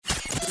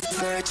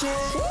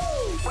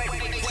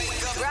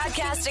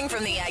Broadcasting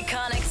from the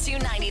iconic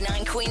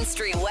 299 Queen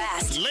Street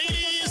West.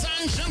 Ladies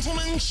and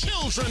gentlemen,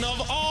 children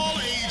of all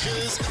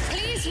ages,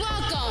 Please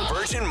welcome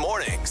Virgin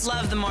Mornings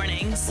Love the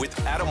mornings. with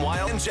Adam,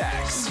 Wylde, and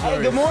Jax.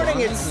 Hey, good morning.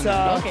 It's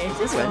Okay, is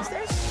this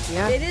Wednesday?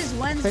 Yeah. It is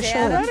Wednesday.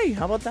 Officially. Adam. Already?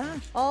 How about that?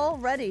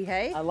 Already,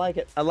 hey? I like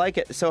it. I like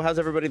it. So, how's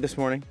everybody this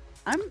morning?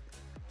 I'm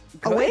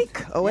good.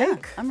 Awake. Yeah,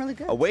 I'm really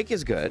good. Awake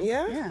is good.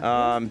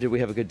 Yeah. Did we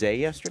have a good day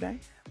yesterday?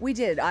 We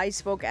did. I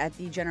spoke at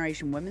the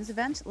Generation Women's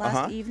event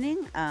last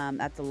evening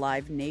at the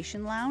Live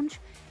Nation Lounge.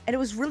 And it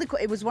was really cool.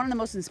 It was one of the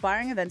most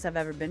inspiring events I've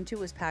ever been to. It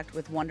was packed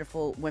with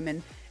wonderful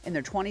women in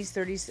their 20s,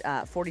 30s,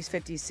 40s,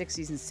 50s,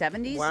 60s,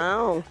 and 70s.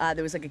 Wow.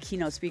 There was like a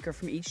keynote speaker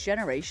from each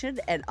generation.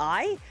 And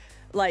a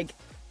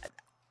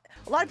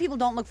lot of people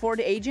don't look forward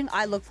to aging.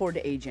 I look forward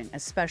to aging,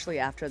 especially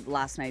after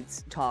last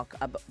night's talk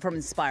from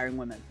inspiring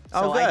women.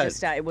 Oh, so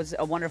good. It was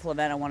a wonderful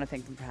event. I want to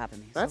thank them for having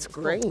me. That's So it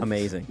was great. cool.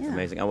 Amazing. Yeah.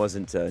 Amazing. I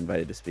wasn't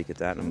invited to speak at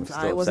that. I'm still I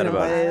upset wasn't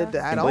about invited it.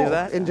 at Can you all believe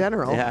that? in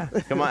general. Yeah.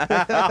 Come on.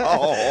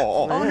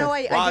 Oh, no,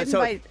 I Wow, did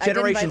so invite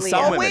Generation Leah. Some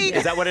Oh, Women. wait.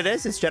 Is that what it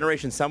is? It's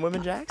Generation Some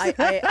Women, Jax?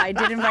 I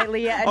did invite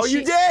Leah. And Oh, you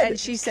she, did? And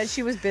she said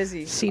she was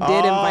busy. She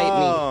did invite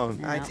Oh.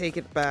 me. I take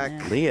it back.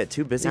 Yeah. Leah,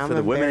 too busy Now for I'm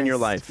the women in your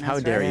life. embarrassed. How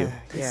That's dare right.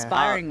 you? Yeah.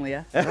 Inspiring,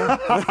 Leah. Adam,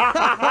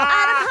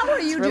 how are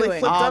you really doing?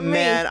 flipped Oh on me.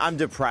 man, I'm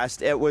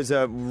depressed. It was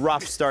a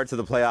rough start to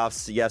the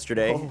playoffs yesterday.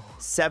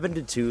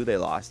 7-2 they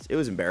lost. It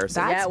was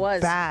embarrassing. Yeah, it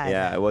was. Bad.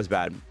 Yeah, it was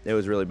bad. It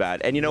was really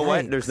bad. And you know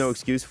what? Yikes. There's no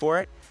excuse for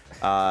it.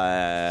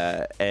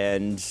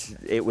 And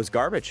it was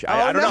garbage.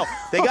 I don't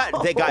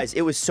know. Guys,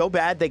 it was so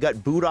bad they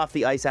got booed off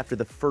the ice after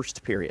the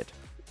first period.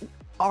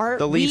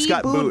 The Leafs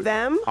got booed booed.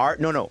 them?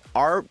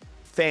 Our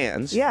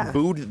fans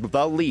booed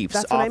the Leafs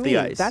That's off what I mean. the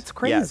ice. That's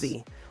crazy.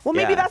 Yes. Well,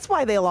 maybe Yeah. that's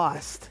why they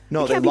lost.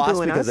 No, they can't be lost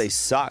booing because us. they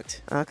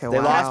sucked. Okay, They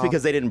wow. lost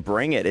because they didn't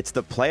bring it. It's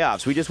the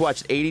playoffs. We just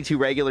watched 82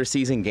 regular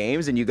season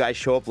games, and you guys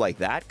show up like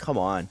that? Come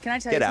on. Can I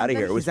tell you Get out of something?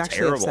 here. It was He's actually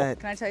terrible. upset.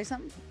 Can I tell you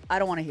something? I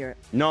don't want to hear it.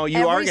 No, you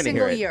are Every going to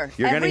single hear it. year.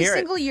 You're going to Every hear it.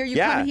 single year you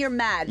yeah. come in here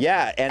mad.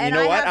 Yeah, and you And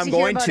know I what? have I'm to hear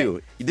going about to.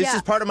 it. This Yeah.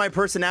 is part of my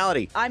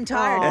personality. I'm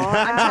tired.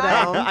 Aw,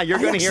 I'm tired. You're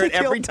going to hear it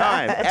actually every feel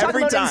time. bad. Talk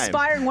Every about time.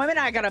 inspiring women.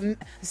 I got a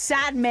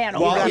sad man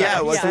over Well, there.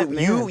 yeah, well, so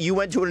man. you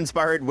went to an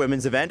inspired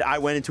women's event. I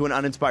went into an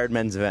uninspired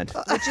men's event.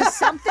 Which is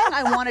something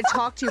I want to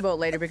talk to you about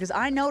later because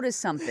I noticed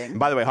something.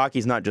 By the way,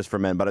 hockey's not just for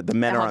men, but the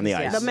men are on the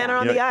Hockey's, ice. yeah. The men are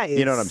on You know- the ice.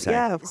 You know what I'm saying?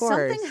 Yeah, of course.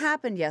 Something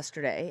happened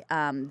yesterday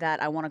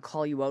that I want to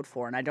call you out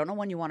for, and I don't know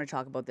when you want to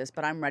talk about this,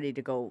 but I'm ready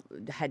to go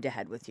head to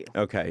head with you.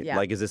 Okay. Yeah.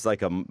 Like, is this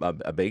like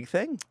a big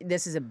thing?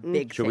 This is a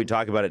big Should thing. we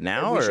talk about it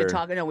now? We or? should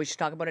talk. No, we should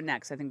talk about it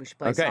next. I think we should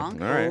play Okay, a song.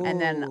 all right.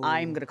 And then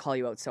I'm gonna call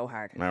you out so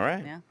hard. All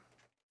right. Yeah.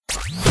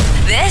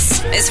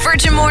 This is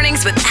Virgin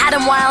Mornings with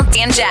Adam, Wylde,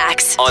 and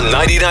Jax. On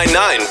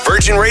 99.9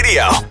 Virgin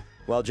Radio.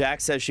 Well,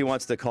 Jax says she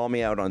wants to call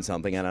me out on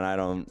something, and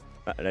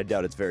I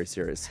doubt it's very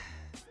serious.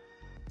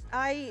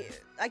 I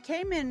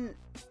came in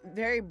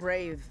very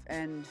brave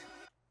and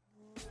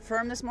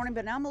firm this morning,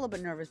 but now I'm a little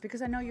bit nervous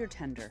because I know you're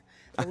tender.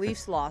 The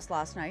Leafs lost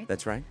last night.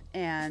 That's right.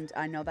 And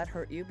I know that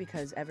hurt you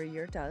because every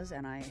year it does,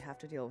 and I have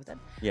to deal with it.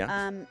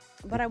 Yeah.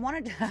 But I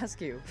wanted to ask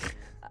you,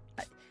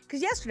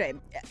 because yesterday,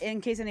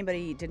 in case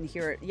anybody didn't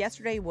hear it,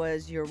 yesterday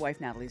was your wife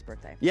Natalie's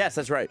birthday. Yes,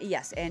 that's right.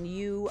 Yes, and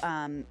you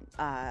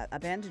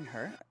abandoned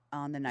her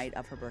on the night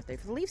of her birthday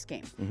for the Leafs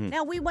game. Mm-hmm.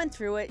 Now we went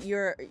through it.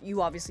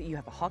 You obviously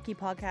have a hockey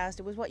podcast.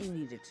 It was what you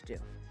needed to do,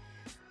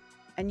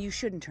 and you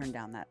shouldn't turn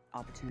down that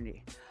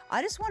opportunity.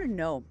 I just want to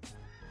know,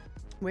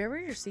 where were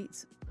your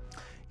seats?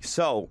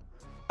 So,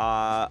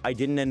 I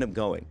didn't end up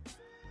going.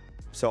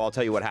 So I'll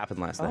tell you what happened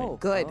last night.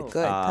 Good.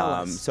 Tell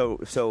us.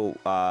 So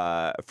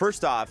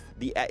first off,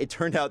 it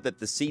turned out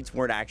that the seats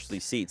weren't actually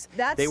seats.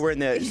 That's- They were in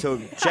the. So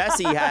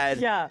Jesse had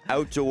Yeah.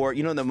 outdoor.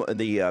 You know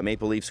the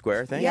Maple Leaf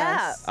Square thing.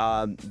 Yeah.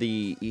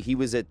 He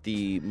was at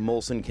the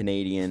Molson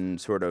Canadian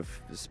sort of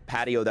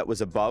patio that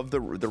was above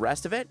the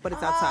rest of it. But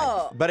it's outside.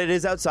 Oh. But it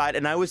is outside,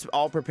 and I was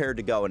all prepared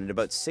to go. And at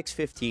about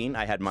 6:15,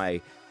 I had my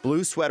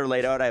blue sweater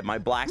laid out. I had my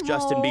black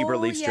Justin Bieber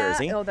Leafs yeah.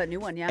 jersey. Oh, that new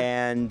one, yeah.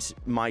 And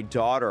my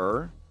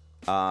daughter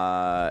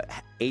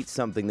ate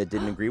something that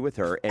didn't agree with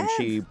her, and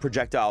she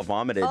projectile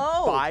vomited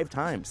 5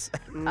 times.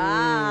 And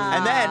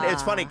then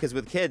it's funny because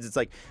with kids, it's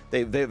like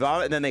they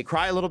vomit and then they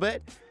cry a little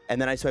bit.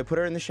 And then so I put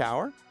her in the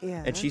shower,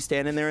 and she's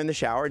standing there in the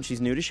shower, and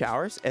she's new to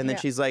showers, and then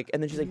she's like,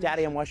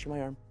 Daddy, I'm washing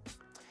my arm.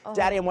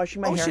 Daddy, I'm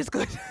washing my hair. She's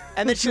good.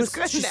 And then she good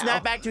now.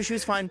 snapped back to her. She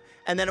was fine.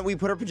 And then we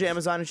put her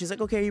pajamas on, and she's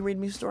like, okay, you read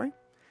me a story?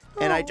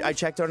 And I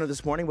checked on her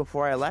this morning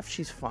before I left.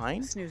 She's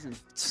fine.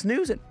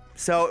 Snoozing.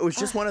 So it was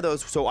just one of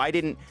those. So I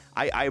didn't.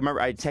 I remember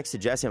I texted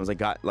Jesse. I was like,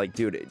 God, like,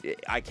 dude,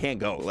 I can't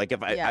go. Like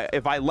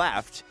if I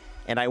left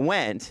and I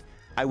went,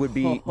 I would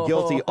be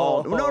guilty.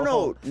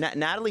 No.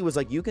 Natalie was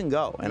like, you can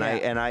go, and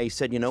I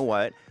said, you know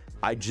what?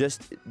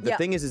 The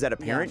thing is that a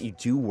parent, you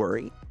do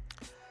worry.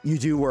 You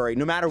do worry,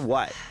 no matter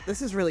what.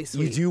 This is really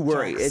sweet. You do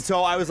worry. Jax. And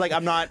so I was like,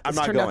 I'm not It's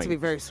going. turned out to be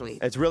very sweet.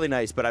 It's really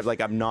nice, but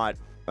I'm not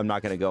I'm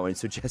not going to go. And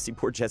so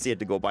poor Jesse had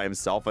to go by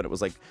himself, and it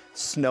was like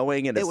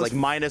snowing, and it's was like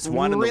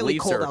 -1, and really the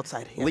Leafs cold are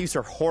outside, yeah. Leafs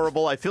are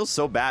horrible. I feel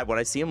so bad when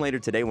I see him later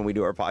today when we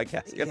do our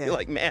podcast. I'm gonna be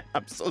like, man,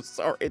 I'm so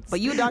sorry. But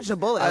you dodged a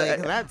bullet.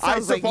 That I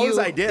sounds like suppose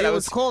you, I did. It I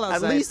was cold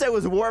outside. At least I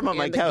was warm on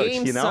my And couch. the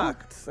game you know,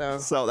 sucked,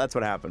 so that's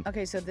what happened.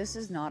 Okay, so this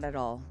is not at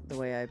all the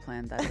way I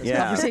planned that. This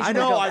Yeah, conversation I would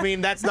know. go. I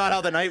mean, that's not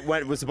how the night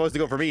was supposed to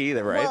go for me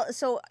either, right? Well,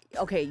 so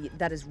okay,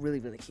 that is really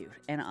really cute,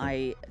 and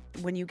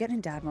when you get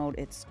in dad mode,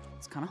 it's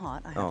kind of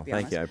hot. I have to be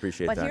thank honest. you. I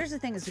appreciate but that. here's the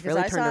thing: is because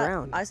really turned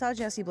around. I saw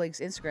Jesse Blake's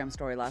Instagram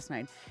story last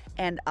night,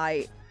 and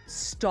I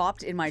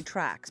stopped in my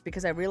tracks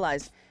because I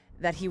realized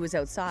that he was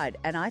outside,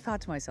 and I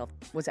thought to myself,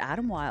 was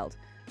Adam Wylde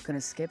going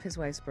to skip his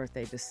wife's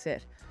birthday to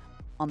sit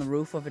on the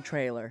roof of a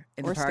trailer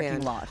in Or the parking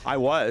stand. lot? I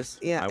was.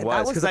 Yeah, I that was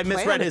was because the I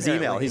misread plan, his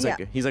email.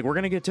 apparently. He's like, we're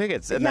gonna get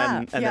tickets, and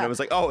then I was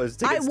like, oh, his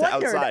tickets to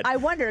outside. I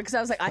wondered because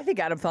I was like, I think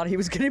Adam thought he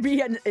was going to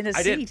be in a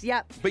I seat. did.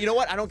 Yeah. But you know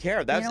what? I don't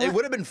care. That's You know it. what?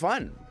 Would have been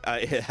fun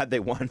had they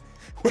won.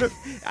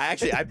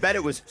 I bet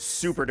it was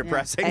super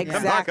depressing. I'm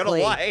not gonna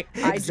Exactly. lie.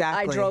 I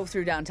Exactly. drove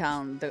through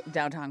the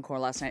downtown core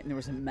last night, and there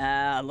was some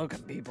mad looking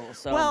people.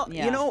 So Well,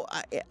 yeah. you know,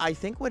 I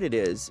think what it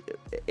is,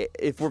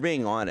 if we're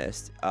being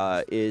honest,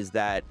 is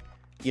that,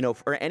 you know,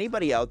 for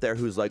anybody out there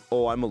who's like,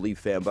 oh, I'm a Leaf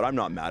fan, but I'm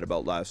not mad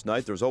about last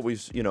night. There's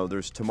always, you know,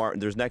 there's tomorrow,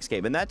 there's next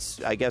game. And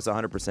that's, I guess,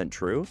 100%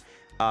 true.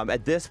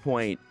 At this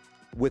point,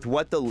 with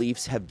what the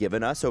Leafs have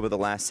given us over the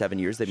last 7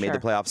 years, they've made the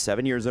playoffs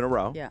 7 years in a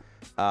row.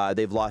 Yeah.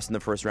 They've lost in the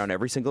first round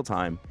every single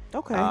time.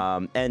 Okay.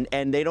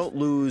 And they don't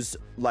lose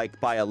like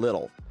by a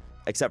little,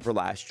 except for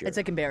last year. It's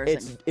like embarrassing.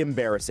 It's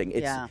embarrassing.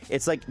 Yeah.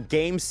 It's like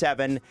Game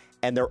 7,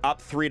 and they're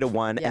up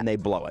 3-1, Yeah. and they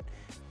blow it.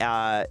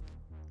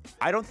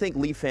 I don't think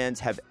Leaf fans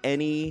have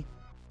any.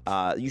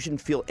 You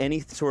shouldn't feel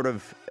any sort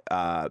of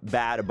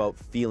bad about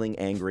feeling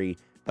angry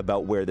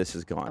about where this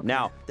has gone. Okay.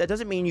 Now, that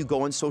doesn't mean you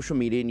go on social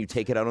media and you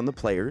take it out on the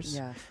players.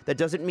 Yeah. That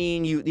doesn't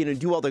mean you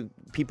do all the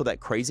people that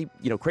crazy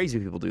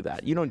people do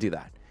that. You don't do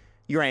that.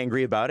 You're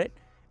angry about it,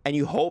 and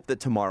you hope that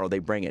tomorrow they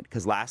bring it,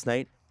 because last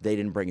night they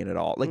didn't bring it at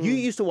all. Like, you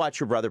used to watch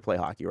your brother play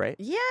hockey, right?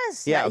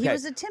 Yes. Yeah, He okay.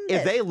 was a Timbit.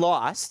 If they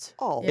lost,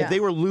 Yeah. if they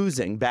were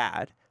losing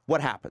bad,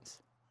 what happens?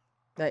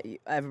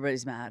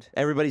 Everybody's mad.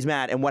 Everybody's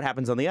mad, and what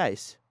happens on the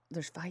ice?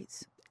 There's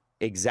fights.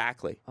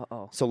 Exactly.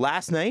 Uh-oh. So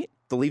last night,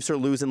 the Leafs are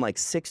losing like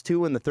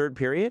 6-2 in the third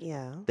period.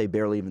 Yeah. They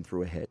barely even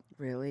threw a hit.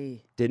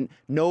 Really?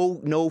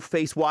 No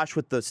face wash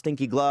with the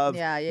stinky glove.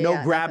 Yeah, no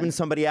yeah, grabbing nothing.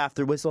 somebody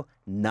after whistle.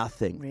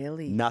 Nothing.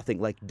 Really? Nothing.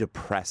 Like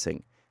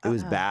depressing. It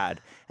was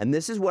bad. And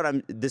this is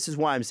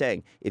why I'm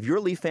saying, if you're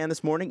a Leaf fan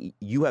this morning,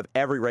 you have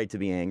every right to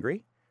be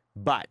angry.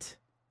 But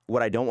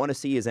what I don't want to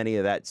see is any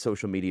of that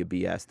social media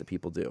BS that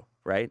people do,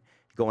 right?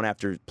 Going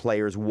after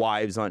players'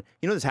 wives on,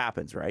 this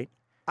happens, right?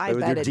 I bet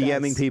They're it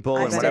DMing does. people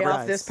I and bet it Stay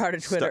whatever. off this part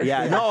of Twitter.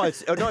 Yeah, no,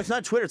 it's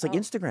not Twitter. It's like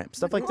Instagram,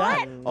 stuff like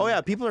that. Oh yeah,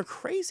 people are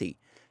crazy.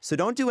 So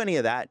don't do any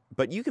of that.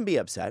 But you can be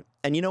upset.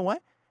 And you know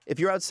what? If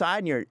you're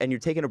outside and you're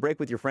taking a break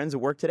with your friends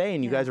at work today,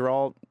 and you guys are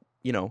all,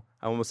 I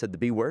almost said the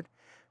B word.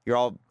 You're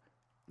all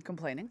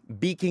Complaining.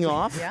 beaking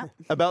off Yeah.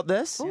 about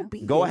this. Oh, Go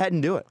beaking. ahead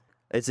and do it.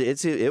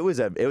 It was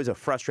a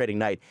frustrating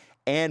night,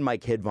 and my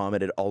kid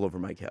vomited all over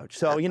my couch.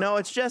 So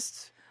it's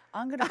just.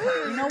 I'm gonna.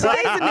 You know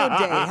Today's what? a new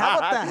day. How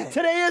about that?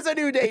 Today is a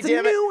new day. It's a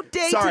damn it. new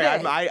day Sorry,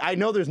 today. I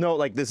know there's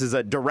no this is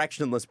a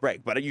directionless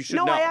break, but you should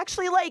No, know. I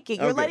actually like it.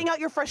 You're Okay. letting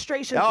out your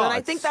frustrations, Oh, and I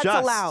it's think that's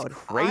just allowed.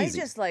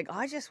 Crazy.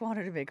 I just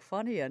wanted to make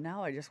fun of you.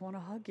 Now I just want to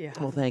hug you.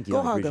 Well, thank you.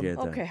 Go I hug 'em. appreciate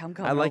that. Okay, I'm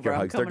coming I like over. your I'm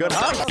hugs. They're coming good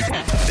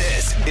over. hugs.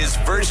 This is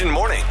Virgin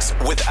Mornings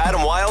with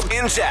Adam Wylde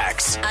and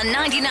Jax. On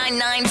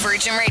 99.9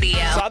 Virgin Radio.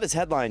 I saw this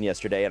headline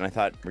yesterday, and I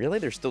thought, really,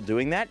 they're still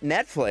doing that?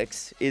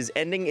 Netflix is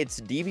ending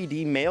its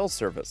DVD mail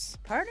service.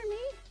 Pardon me?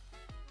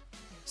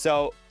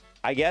 So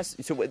I guess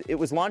it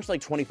was launched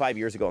like 25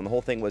 years ago, and the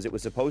whole thing was it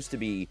was supposed to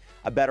be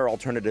a better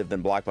alternative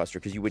than Blockbuster,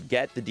 because you would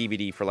get the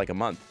DVD for like a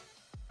month.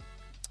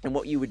 And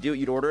what you would do,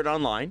 you'd order it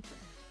online,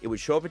 it would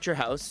show up at your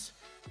house,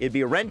 it'd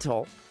be a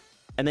rental,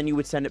 and then you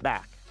would send it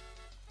back,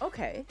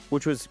 Okay.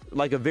 which was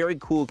like a very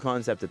cool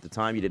concept at the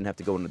time. You didn't have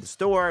to go into the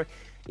store.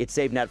 It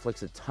saved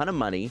Netflix a ton of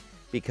money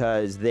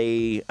because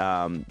they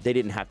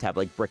didn't have to have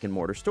like brick and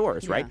mortar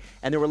stores, right? Yeah.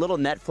 And there were little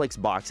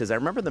Netflix boxes. I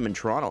remember them in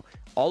Toronto,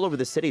 all over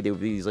the city. They would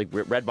be these like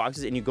red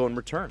boxes, and you go and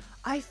return.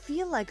 I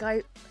feel like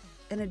I,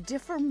 in a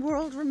different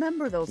world,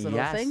 remember those little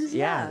Yes. things.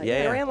 Yeah.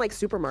 They ran like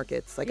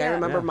supermarkets. Like I Yeah.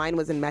 remember Yeah. mine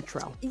was in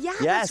Metro. Yeah,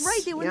 Yes. that's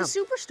right. They were in Yeah.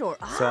 the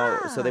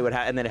superstore. So they would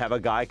have, and then have a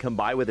guy come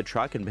by with a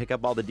truck and pick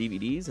up all the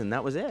DVDs, and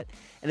that was it.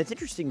 And it's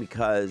interesting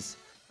because,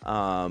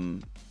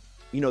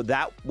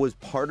 that was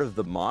part of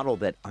the model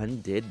that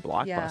undid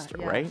Blockbuster,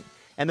 yeah. right?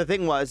 And the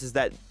thing is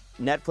that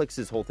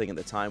Netflix's whole thing at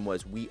the time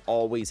was, we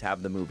always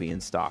have the movie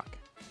in stock.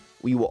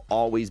 We will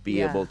always be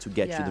Yeah, able to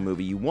get you yeah. the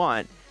movie you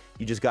want.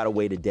 You just got to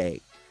wait a day.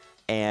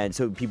 And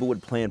so people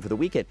would plan for the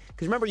weekend.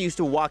 Because remember, you used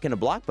to walk into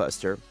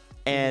Blockbuster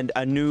and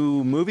a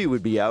new movie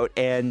would be out,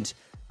 and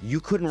you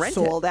couldn't rent it.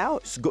 Sold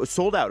out.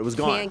 Sold out. It was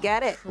gone. Can't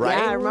get it. Right?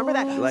 Yeah, I remember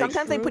that. Like-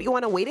 Sometimes they put you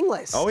on a waiting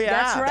list. Oh, yeah.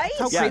 That's right.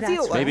 How Yeah. crazy it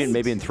was.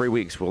 Maybe in 3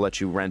 weeks we'll let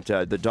you rent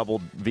the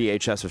double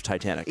VHS of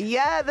Titanic.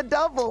 Yeah, the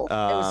double. It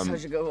was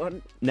such a good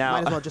one. Now,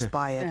 Might as well just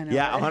buy it.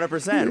 yeah,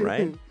 100%,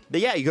 right? But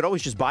yeah, you could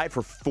always just buy it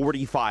for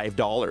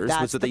 $45.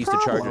 That's was what they the used to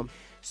charge it. problem.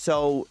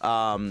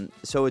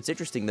 So it's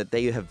interesting that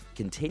they have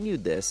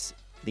continued this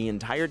the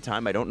entire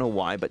time. I don't know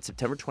why, but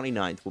September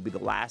 29th will be the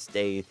last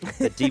day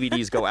that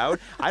DVDs go out.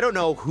 I don't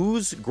know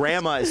whose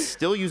grandma is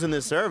still using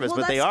this service,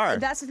 Well, but they are.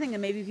 That's the thing, that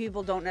maybe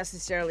people don't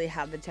necessarily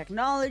have the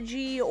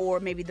technology, or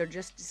maybe they're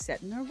just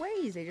set in their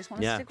ways. They just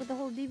want to Yeah. stick with the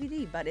whole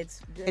DVD, but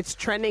It's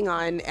trending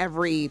on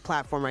every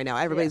platform right now.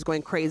 Everybody's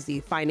going crazy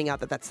finding out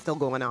that that's still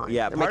going on.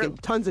 Yeah, They're part making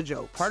of- tons of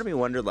jokes. Part of me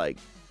wondered, like,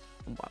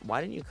 why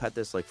didn't you cut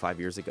this like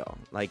 5 years ago?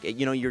 Like,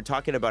 you know, you're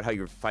talking about how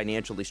you're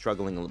financially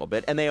struggling a little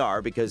bit, and they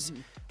are because,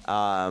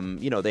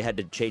 you know, they had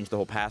to change the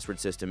whole password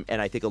system, and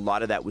I think a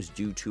lot of that was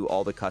due to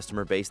all the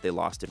customer base they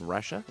lost in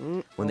Russia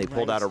when they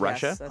pulled out of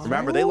Yes, Russia. that's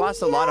Remember, right. they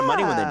lost a lot of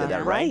money when they did that,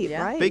 right? Right,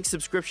 Yeah. right. Big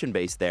subscription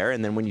base there,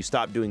 and then when you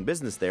stop doing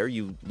business there,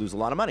 you lose a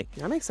lot of money.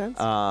 That makes sense.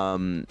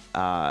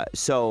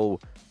 So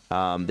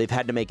they've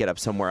had to make it up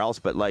somewhere else,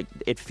 but like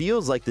it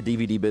feels like the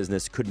DVD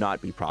business could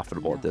not be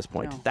profitable at this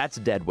point. no. That's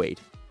dead weight.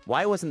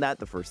 Why wasn't that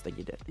the first thing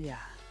you did? yeah.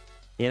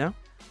 You know?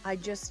 I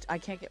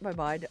can't get my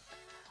mind.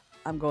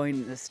 I'm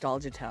going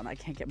nostalgia town. I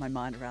can't get my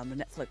mind around the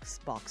Netflix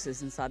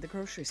boxes inside the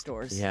grocery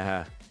stores.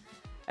 Yeah.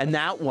 And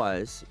that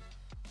was,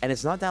 and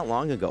it's not that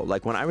long ago.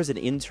 Like when I was an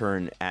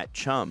intern at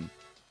Chum,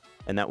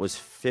 and that was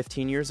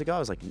 15 years ago. I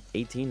was like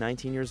 18,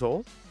 19 years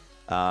old.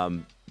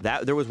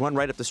 That there was one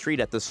right up the street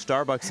at the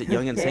Starbucks at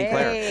Yonge and St.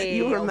 Clair. Hey,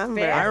 You oh, remember.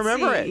 fancy. I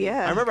remember it.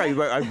 Yeah. I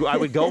remember I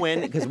would go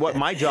in because what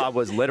my job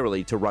was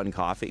literally to run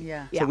coffee.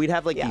 Yeah. So Yeah. we'd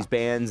have like Yeah. these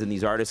bands and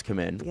these artists come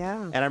in.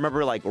 Yeah. And I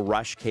remember like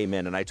Rush came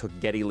in and I took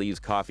Geddy Lee's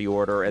coffee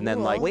order and then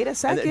Ooh. like Wait a and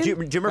then- second. do you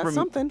remember That's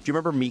something. Do you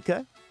remember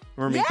Mika?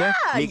 Remember Mika?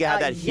 Yeah, Mika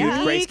had that huge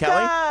yeah. Grace Kelly.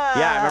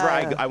 Yeah, I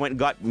remember I went and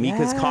got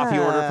Mika's coffee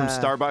order from Yeah.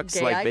 Starbucks.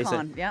 Gay like icon,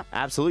 basically, yep.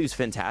 absolutely, he's a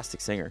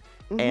fantastic singer.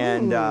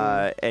 And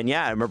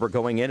yeah, I remember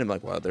going in and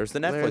like, well, there's the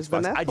Netflix There's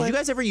the box. Did you Netflix.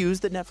 guys ever use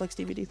the Netflix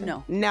DVD thing?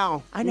 No.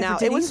 No, I never no,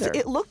 did it was. either.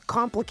 It looked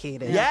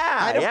complicated. Yeah,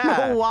 I don't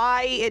yeah. know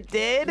why it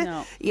did.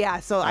 No. Yeah,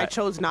 so I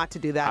chose not to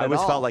do that. I at always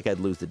all. felt like I'd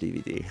lose the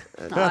DVD.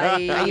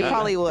 You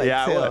probably would.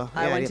 Yeah, I too. would.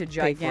 I Yeah, went you to pay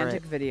for it.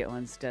 Gigantic Video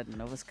instead in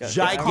Nova Scotia.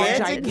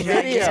 Gigantic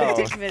Video.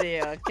 Gigantic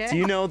Video, okay? Do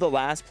you know the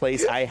last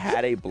place I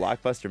had a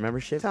Blockbuster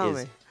membership Tell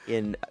is me.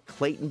 in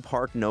Clayton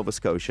Park, Nova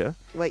Scotia.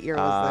 What year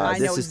was I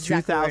This know is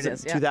exactly where it 2000,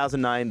 is, yeah.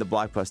 2009, the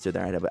Blockbuster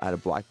there. I had a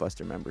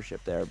Blockbuster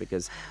membership there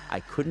because I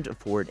couldn't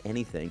afford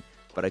anything,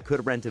 but I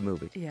could rent a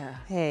movie. Yeah. that?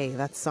 Hey,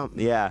 that's something.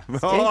 Yeah.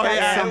 that's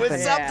yeah, it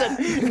was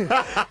something. something.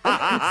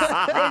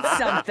 It's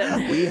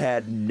something. We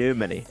had no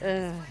money.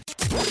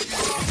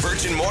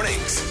 Virgin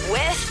Mornings.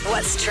 With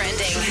what's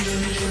trending.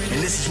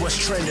 And this is what's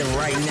trending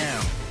right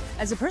now.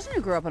 As a person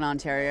who grew up in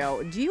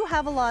Ontario, do you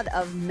have a lot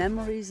of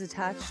memories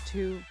attached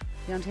to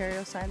the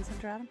Ontario Science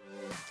Centre, Adam?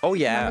 Oh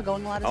yeah. Remember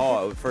going a lot as a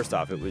Oh, first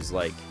off, it was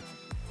like,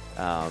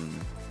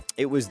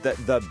 it was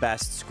the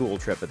best school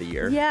trip of the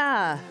year.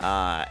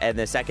 Yeah. And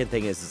the second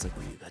thing is, it's like,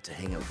 well, you got to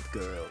hang out with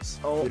girls.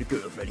 Oh, with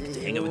girls, ready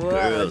to hang out with Whoa,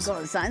 girls. Go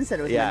to the Science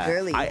Centre with Yeah, my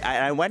girlies.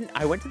 I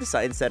went to the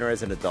Science Center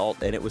as an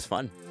adult, and it was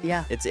fun.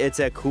 Yeah.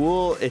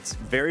 It's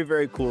very,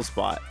 very cool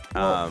spot.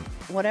 Well,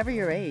 whatever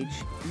your age,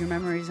 your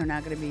memories are now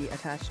going to be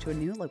attached to a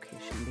new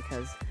location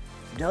because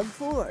Doug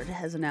Ford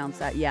has announced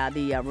that,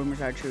 the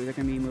rumors are true. They're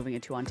going to be moving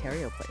it to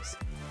Ontario Place.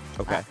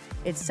 Okay.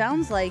 It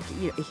sounds like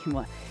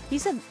he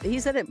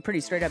said it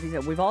pretty straight up. He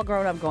said, we've all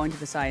grown up going to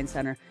the Science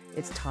Centre.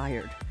 It's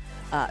tired.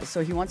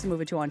 So he wants to move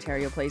it to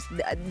Ontario Place.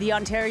 The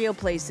Ontario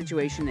Place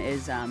situation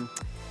is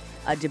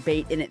a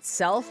debate in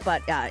itself,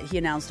 but he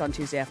announced on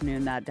Tuesday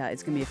afternoon that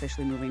it's going to be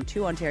officially moving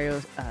to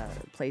Ontario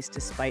Place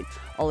despite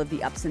all of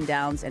the ups and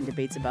downs and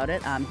debates about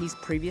it. He's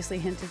previously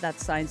hinted that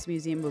the Science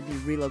Museum will be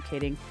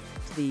relocating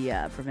to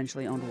the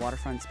provincially owned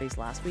waterfront space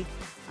last week,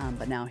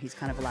 but now he's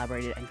kind of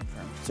elaborated and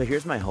confirmed. So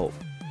here's my hope.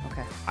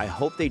 Okay. I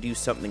hope they do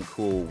something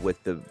cool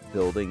with the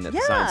building that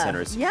the Science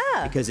Center is. Yeah.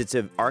 Because it's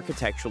an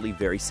architecturally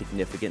very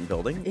significant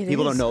building. It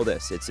People is. don't know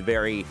this. It's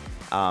very,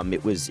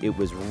 it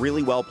was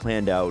really well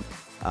planned out.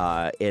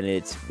 And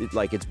it's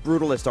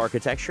brutalist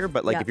architecture,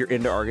 but like Yeah. if you're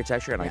into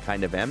architecture, and I Yeah.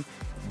 kind of am,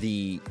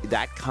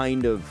 that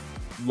kind of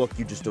look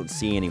you just don't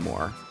see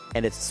anymore.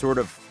 And it's sort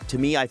of, to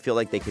me, I feel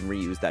like they can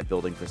reuse that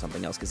building for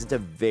something else because it's a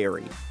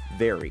very,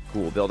 very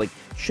cool building.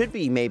 Should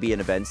be maybe an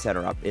event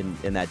center up in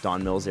that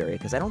Don Mills area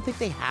because I don't think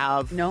they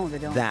have No, they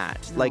don't.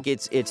 that. No. Like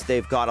it's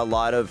they've got a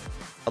lot of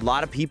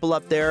people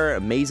up there,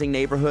 amazing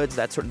neighborhoods,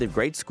 that sort of, they've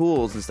great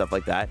schools and stuff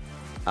like that.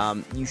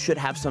 you should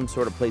have some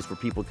sort of place where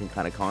people can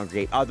kind of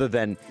congregate other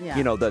than,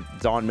 the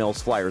Don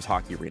Mills Flyers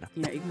hockey arena.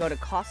 You can go to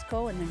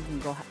Costco and then you can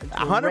go to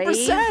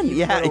 100%.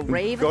 Yeah. Go to a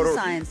rave at the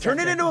Science Turn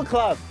Center. it into a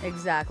club.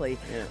 Exactly.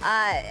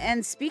 Yeah.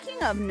 And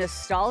speaking of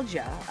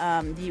nostalgia,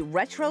 the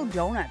retro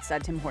donuts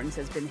that Tim Hortons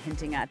has been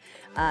hinting at,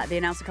 they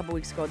announced a couple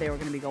weeks ago they were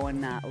going to be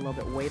going a little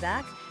bit way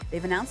back.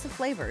 They've announced the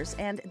flavors,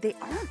 and they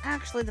aren't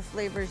actually the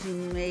flavors you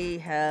may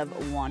have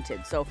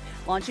wanted. So,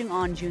 launching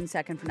on June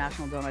 2nd for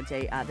National Donut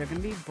Day, they're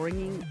going to be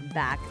bringing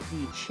back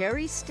the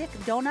cherry stick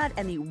donut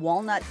and the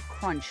walnut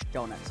crunch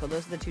donut. So,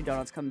 those are the two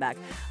donuts coming back.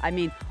 I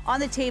mean, on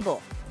the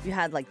table, you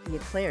had like the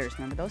eclairs.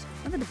 Remember those?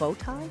 Remember the bow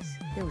ties?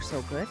 They were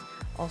so good.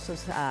 Also,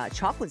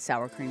 chocolate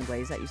sour cream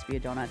glaze, that used to be a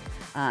donut,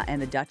 and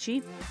the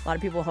Dutchie. A lot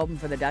of people were hoping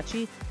for the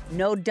Dutchie.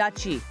 No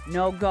Dutchie,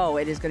 no go.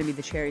 It is going to be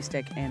the cherry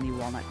stick and the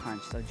walnut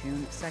crunch. So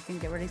June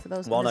 2nd, get ready for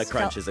those. Walnut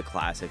crunch is a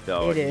classic,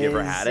 though. It Have you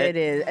ever had it? It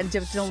is. And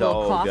dipped in a So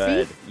little coffee.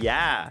 good.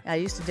 Yeah. I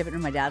used to dip it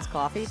in my dad's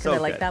coffee because So I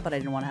like good. that, but I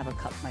didn't want to have a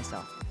cup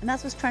myself. And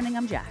that's what's trending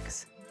on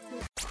Jax.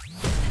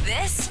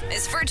 This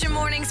is Virgin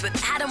Mornings with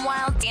Adam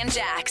Wylde and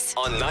Jax.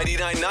 On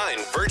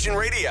 99.9 Virgin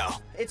Radio.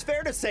 It's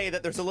fair to say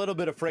that there's a little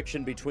bit of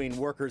friction between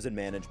workers and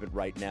management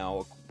right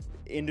now.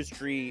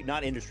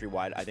 Not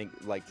industry-wide, I think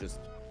I don't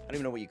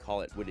even know what you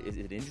call it. Is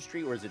it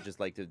industry or is it just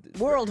like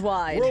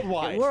Worldwide.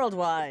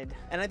 Worldwide.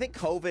 And I think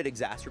COVID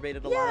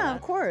exacerbated a lot of that. Yeah,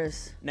 of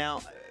course.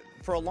 Now,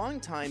 for a long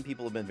time,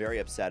 people have been very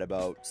upset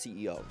about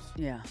CEOs.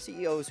 Yeah.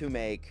 CEOs who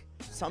make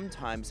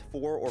sometimes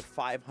 400 or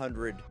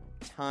 500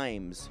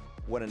 times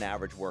what an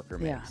average worker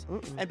makes.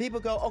 And people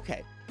go,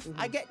 okay,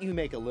 I get you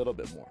make a little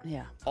bit more.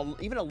 Yeah.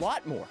 Even a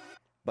lot more.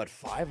 But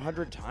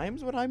 500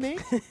 times what I make?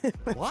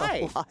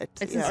 Why?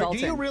 It's Or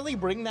insulting. do you really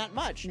bring that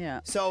much? Yeah.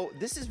 So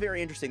this is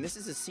very interesting. This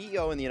is a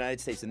CEO in the United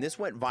States, and this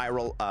went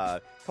viral a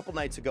couple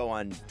nights ago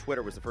on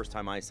Twitter. Was the first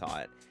time I saw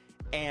it.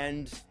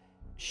 And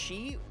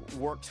she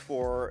works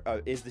for,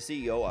 is the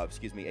CEO of,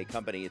 a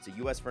company. It's a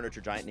U.S.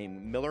 furniture giant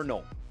named Miller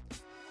Knoll.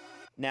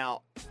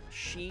 Now,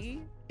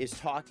 she is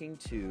talking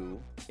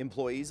to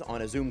employees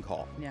on a Zoom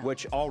call,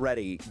 which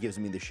already gives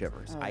me the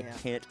shivers. I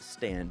can't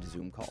stand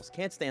Zoom calls.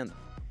 Can't stand them.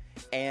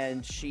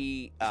 And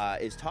she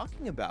is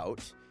talking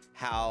about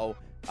how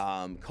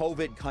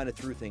COVID kind of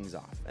threw things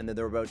off and that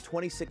they're about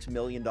 $26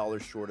 million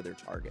short of their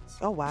targets.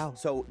 Oh, wow.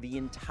 So the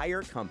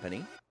entire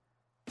company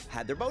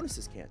had their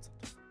bonuses canceled.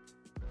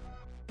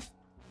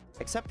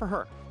 Except for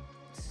her.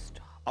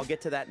 Stop. I'll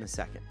get to that in a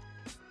second.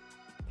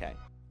 Okay.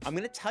 I'm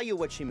going to tell you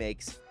what she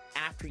makes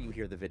after you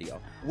hear the video,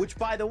 which,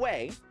 by the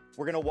way,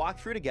 we're going to walk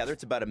through together.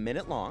 It's about a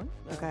minute long.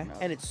 Okay.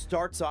 And it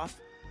starts off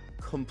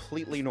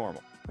completely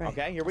normal. Right.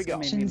 Okay, here we go.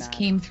 Questions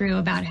came through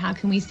about how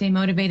can we stay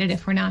motivated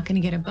if we're not going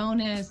to get a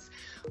bonus?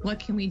 What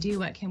can we do?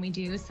 What can we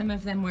do? Some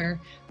of them were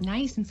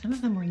nice and some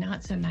of them were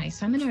not so nice.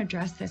 So I'm going to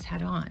address this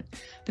head on.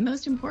 The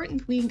most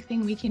important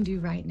thing we can do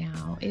right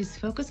now is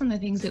focus on the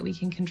things that we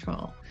can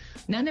control.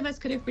 None of us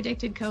could have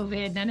predicted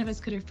COVID. None of us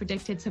could have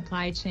predicted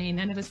supply chain.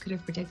 None of us could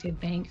have predicted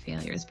bank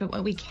failures. But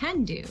what we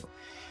can do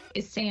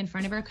is stay in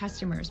front of our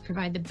customers,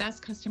 provide the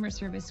best customer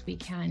service we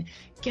can,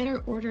 get our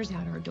orders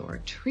out our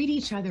door, treat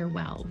each other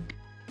well.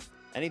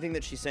 Anything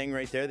that she's saying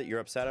right there that you're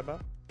upset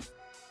about?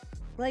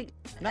 Like,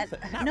 Nothing.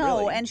 Not no,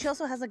 really. and she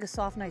also has like a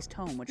soft, nice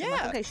tone, which I'm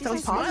like, okay, she's she's like,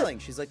 smiling.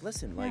 She's like,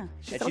 listen, like,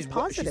 She and sounds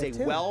positive, she's a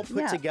too. well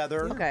put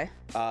together, Okay.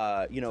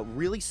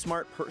 Really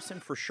smart person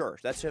for sure.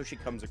 That's how she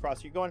comes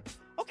across. You're going,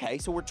 okay,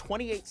 so we're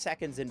 28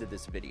 seconds into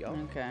this video.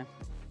 Okay.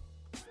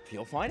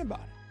 Feel fine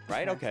about it,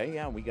 right? Okay,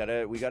 yeah, we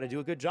gotta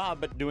do a good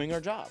job at doing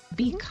our job.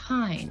 Be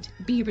kind,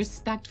 be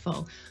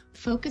respectful,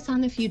 focus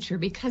on the future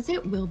because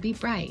it will be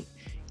bright.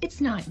 It's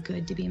not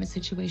good to be in a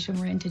situation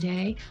we're in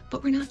today,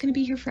 but we're not going to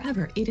be here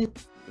forever. It is.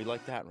 We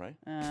like that, right?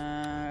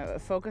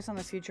 Focus on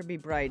the future, be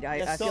bright.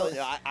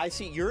 I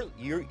see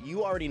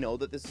you already know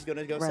that this is going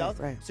to go south,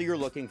 right. so you're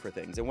looking for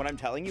things. And what I'm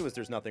telling you is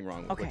there's nothing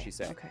wrong with Okay. what she's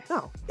saying. Okay.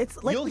 No,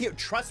 it's like You'll hear.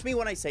 Trust me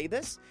when I say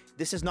this.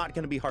 This is not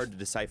going to be hard to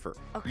decipher.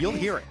 You'll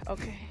hear it.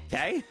 Okay.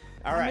 Okay.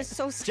 All right.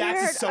 so Jax is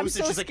scared. I'm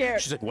so she's scared. Like,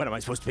 she's like, when am I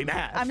supposed to be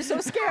mad? I'm so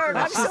scared.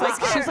 I'm so she's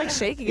scared. like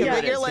shaking a Yeah,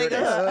 bit. You're Here like,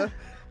 it is.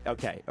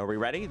 Okay. Are we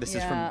ready? This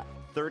is Yeah. from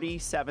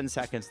 37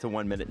 seconds to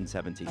 1 minute and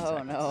 17 Oh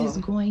seconds. no. is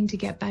going to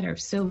get better.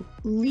 So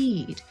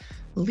lead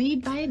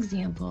by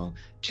example,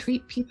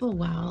 treat people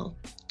well,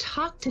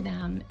 talk to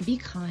them, be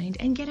kind,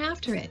 and get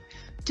after it.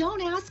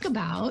 Don't ask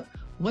about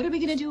what are we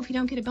going to do if we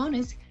don't get a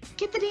bonus.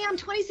 Get the damn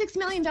 $26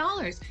 million.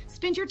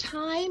 Spend your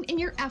time and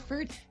your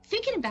effort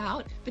thinking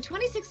about the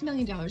 $26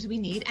 million we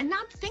need and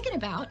not thinking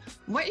about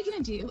what you're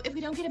going to do if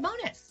we don't get a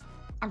bonus.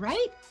 All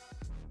right?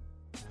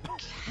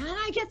 Can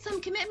I get some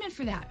commitment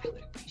for that? I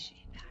would appreciate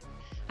that.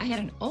 I had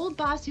an old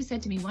boss who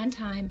said to me one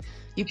time,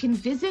 you can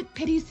visit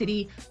Pity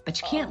City, but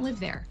you can't live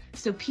there.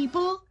 So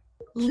people,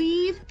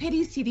 leave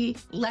Pity City.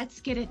 Let's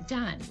get it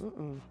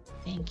done.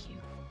 Thank you.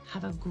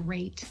 Have a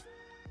great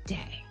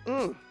day.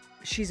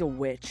 She's a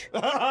witch.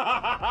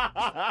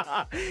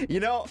 You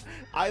know,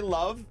 I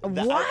love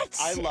that. What?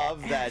 I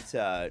love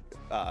that.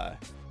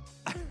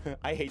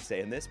 I hate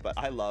saying this, but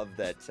I love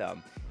that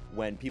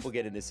when people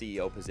get into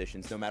CEO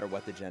positions, no matter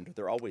what the gender,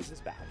 they're always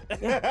as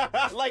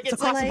bad. Like It's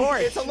across the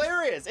board. It's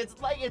hilarious.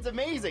 It's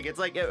amazing. It's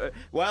like,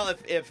 well,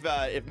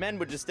 if men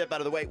would just step out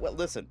of the way. Well,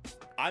 listen,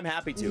 I'm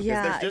happy to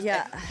because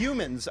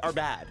humans are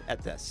bad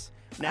at this.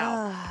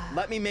 Now,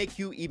 let me make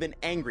you even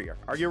angrier.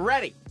 Are you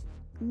ready?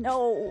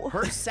 No.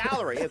 Her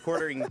salary,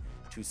 according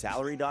to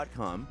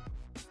salary.com,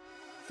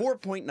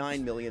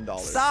 $4.9 million.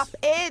 Stop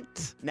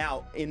it.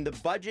 Now, in the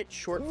budget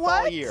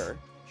shortfall year,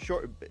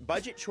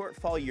 budget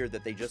shortfall year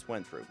that they just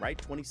went through, right?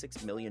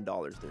 $26 million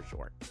they're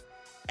short.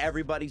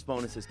 Everybody's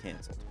bonus is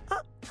canceled.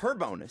 Her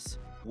bonus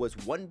was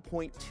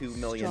 $1.2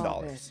 million.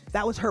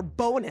 That was her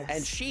bonus.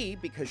 And she,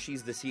 because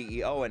she's the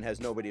CEO and has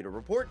nobody to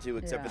report to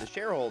except for the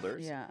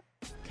shareholders,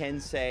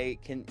 has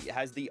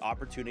the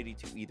opportunity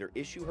to either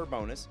issue her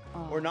bonus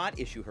or not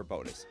issue her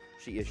bonus.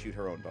 She issued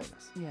her own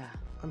bonus. Yeah.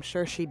 I'm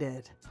sure she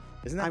did.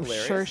 Isn't that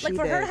hilarious? Sure she like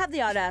for did. her to have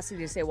the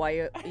audacity to say,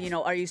 "Why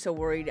are you so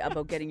worried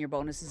about getting your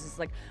bonuses?" It's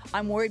like,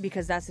 I'm worried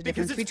because that's the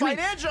difference between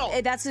financial.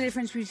 That's the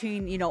difference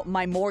between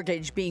my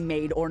mortgage being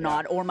made or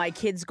not, or my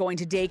kids going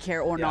to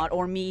daycare or not,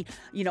 or me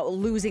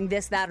losing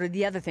this, that, or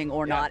the other thing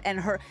or not.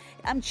 And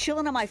I'm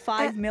chilling on my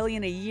 $5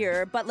 million a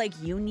year, but like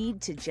you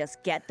need to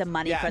just get the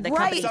money for the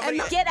company and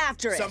get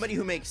after it. Somebody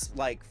who makes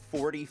like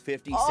 40,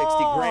 50,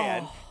 60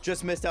 grand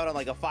just missed out on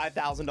like a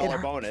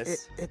 $5,000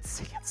 bonus.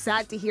 It's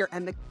sad to hear,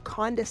 and the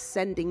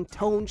condescending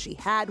tone she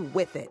had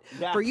with it.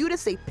 Yeah. For you to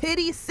say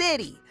pity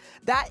city,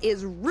 that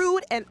is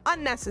rude and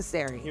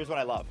unnecessary. Here's what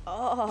I love.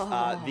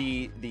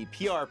 The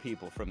PR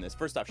people from this.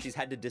 First off, she's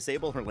had to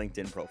disable her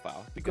LinkedIn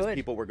profile because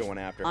people were going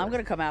after her. I'm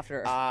going to come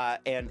after her.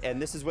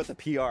 And this is what the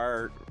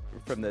PR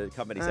from the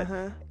company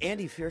said.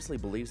 Andy fiercely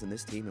believes in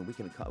this team and we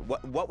can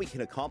what we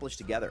can accomplish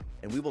together,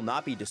 and we will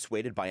not be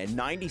dissuaded by a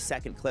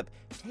 90-second clip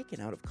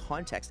taken out of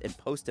context and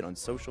posted on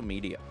social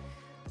media.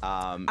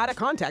 Out of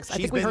context. I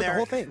think we heard the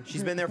whole thing.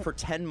 She's been there for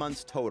 10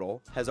 months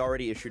total, has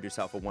already issued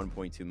herself a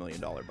 $1.2 million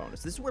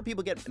bonus. This is where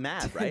people get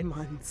mad, right? 10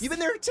 months. You've been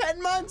there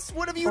 10 months.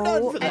 What have you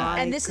done for that?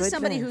 And this is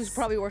somebody who's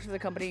probably worked for the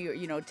company,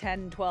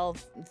 10,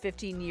 12,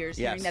 15 years,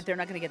 hearing that they're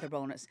not going to get their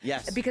bonus.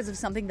 Yes. Because of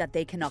something that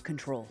they cannot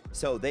control.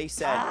 So they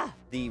said,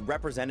 the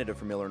representative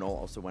from Miller Knoll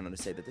also went on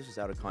to say that this was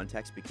out of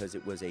context because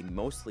it was a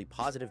mostly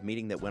positive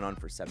meeting that went on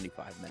for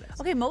 75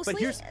 minutes. Okay, mostly.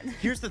 But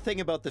here's the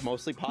thing about the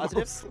mostly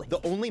positive. The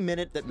only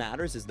minute that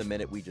matters is the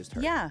minute we just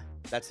heard. Yeah.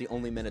 That's the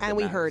only minute and that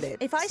we matters. heard it.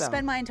 If I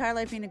spend my entire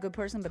life being a good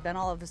person, but then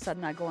all of a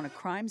sudden I go on a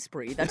crime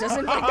spree, that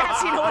doesn't make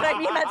sense. You know what I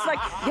mean? That's like,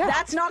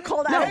 that's not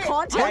called out of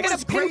context. We're going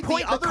to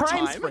pinpoint the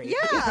crime spree.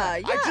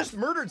 Yeah. I just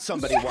murdered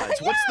somebody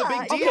once. What's the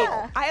big deal?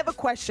 Okay, I have a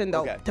question,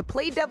 though. To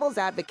play devil's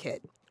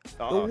advocate,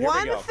 the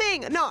one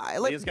thing... No,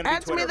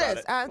 answer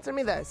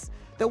me this.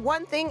 The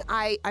one thing,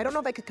 I don't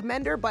know if I could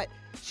commend her, but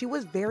she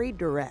was very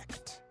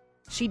direct.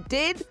 She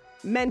did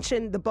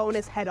mention the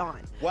bonus head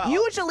on. Well,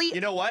 usually, you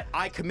know what?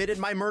 I committed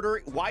my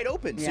murder wide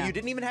open, so you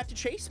didn't even have to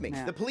chase me.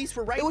 The police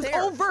were right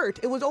there.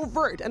 It was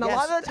overt. And a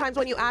lot of the times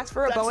when you ask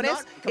for a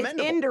bonus,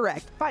 it's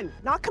indirect. Fine,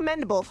 not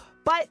commendable.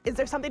 But is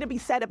there something to be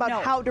said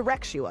about how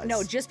direct she was?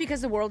 No, just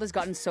because the world has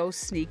gotten so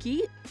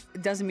sneaky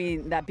doesn't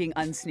mean that being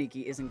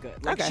unsneaky isn't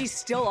good. Like, she's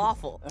still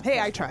awful. Hey,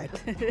 I tried.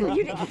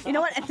 You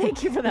know what?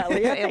 Thank you for that,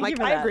 Leah.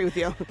 I agree with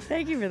you.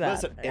 Thank you for that.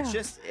 Listen,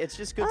 it's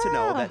just good to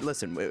know that,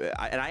 listen,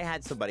 and I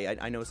had somebody,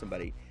 I know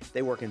somebody,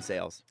 they work in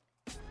sales,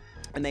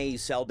 and they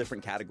sell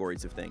different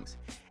categories of things.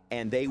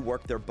 And they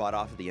worked their butt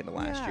off at the end of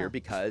last year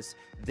because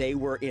they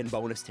were in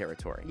bonus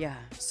territory. Yeah.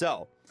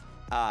 So...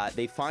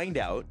 they find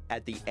out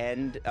at the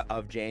end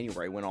of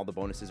January, when all the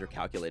bonuses are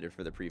calculated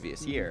for the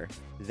previous year,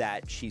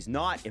 that she's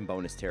not in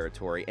bonus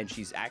territory and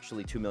she's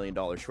actually $2 million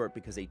short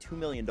because a $2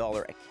 million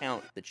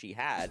account that she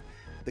had,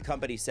 the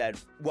company said,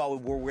 well,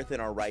 we're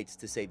within our rights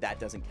to say that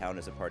doesn't count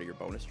as a part of your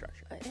bonus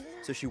structure.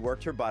 So she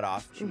worked her butt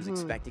off. She was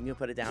expecting to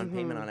put a down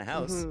payment on a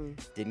house.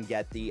 Didn't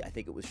get I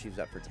think she was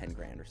up for 10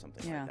 grand or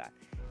something like that.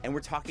 And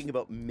we're talking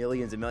about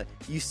millions and millions.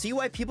 You see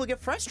why people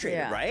get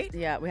frustrated, right?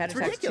 Yeah, we had it's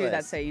a text ridiculous. too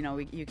that say,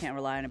 you can't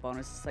rely on a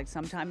bonus. It's like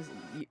sometimes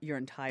your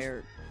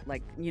entire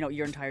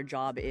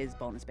job is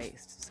bonus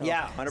based. So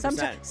yeah,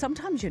 100%.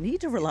 Sometimes you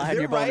need to rely on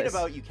your bonus. They're right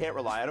about you can't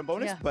rely on a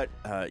bonus, but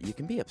you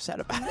can be upset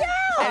about it.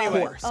 Yeah,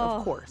 anyway,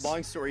 of course.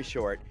 Long story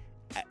short,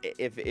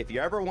 if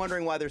you're ever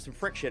wondering why there's some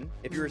friction,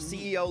 if you're a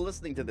CEO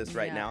listening to this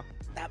right now,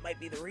 that might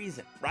be the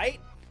reason, right?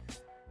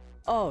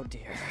 Oh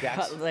dear.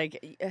 Jax,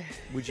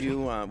 would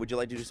you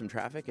like to do some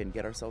traffic and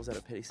get ourselves out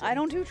of pity city? I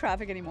don't do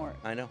traffic anymore.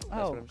 I know. That's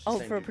what I'm just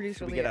saying. For a producer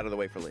Should we Leah. get out of the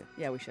way for Leah?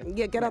 Yeah, we should.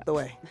 Yeah, get out the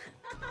way.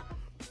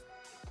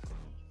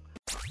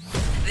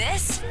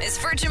 This is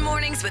Virgin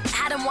Mornings with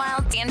Adam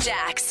Wylde and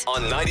Jax.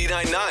 On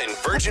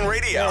 99.9 Virgin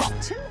Radio.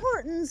 Tim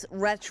Hortons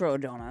retro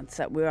donuts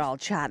that we were all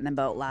chatting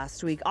about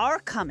last week are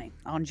coming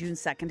on June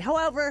 2nd.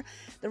 However,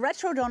 the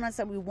retro donuts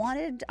that we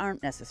wanted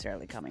aren't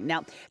necessarily coming.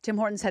 Now, Tim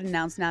Hortons had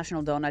announced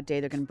National Donut Day.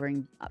 They're going to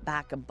bring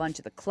back a bunch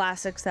of the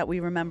classics that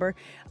we remember.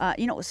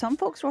 Some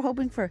folks were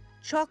hoping for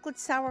chocolate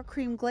sour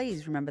cream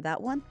glaze. Remember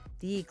that one?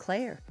 The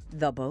eclair,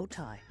 the bow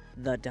tie,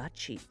 the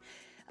Dutchie.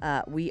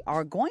 We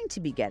are going to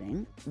be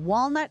getting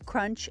walnut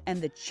crunch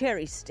and the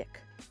cherry stick.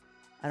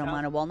 I don't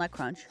mind a walnut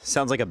crunch.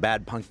 Sounds like a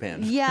bad punk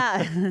band.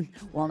 Yeah.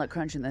 Walnut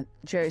crunch and the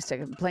cherry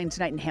stick. Playing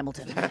tonight in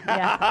Hamilton.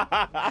 Yeah.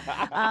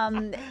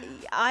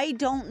 I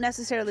don't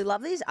necessarily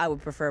love these. I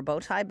would prefer a bow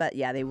tie, but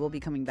yeah, they will be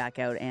coming back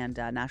out, and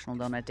National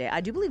Donut Day. I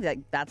do believe that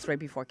that's right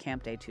before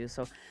Camp Day too,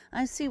 so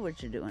I see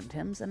what you're doing,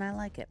 Tim's, and I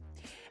like it.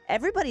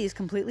 Everybody is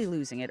completely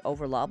losing it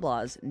over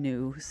Loblaw's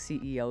new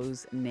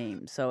CEO's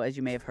name. So as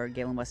you may have heard,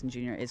 Galen Weston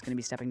Jr. is going to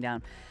be stepping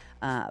down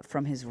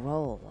from his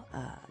role.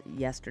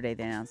 Yesterday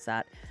they announced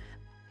that.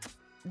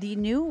 The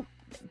new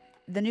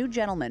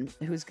gentleman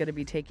who's going to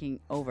be taking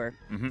over,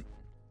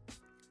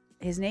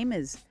 his name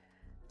is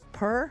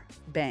Per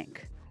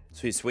Bank.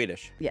 So he's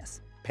Swedish.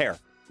 Yes. Per.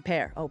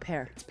 Oh,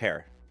 Per. It's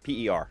Per.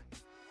 P-E-R.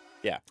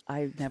 Yeah.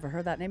 I've never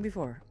heard that name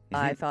before.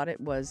 I thought it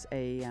was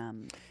a...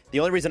 The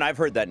only reason I've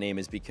heard that name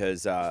is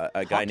because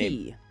a guy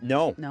named...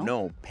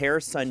 No. Per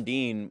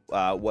Sundin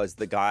was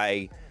the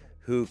guy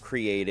who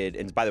created...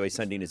 And by the way,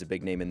 Sundin is a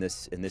big name in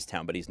this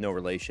town, but he's no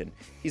relation.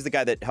 He's the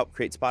guy that helped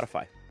create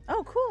Spotify.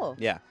 Oh, cool.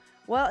 Yeah.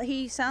 Well,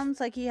 he sounds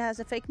like he has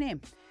a fake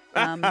name.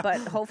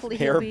 But hopefully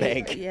he'll be...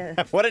 Bank.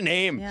 Yeah. What a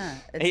name. Yeah.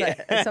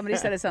 It's like, somebody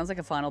said it sounds like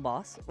a final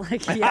boss.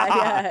 Like,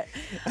 yeah.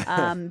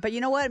 But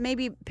you know what?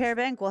 Maybe Per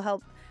Bank will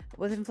help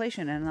with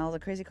inflation and all the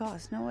crazy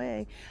costs. No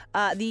way.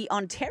 The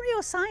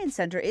Ontario Science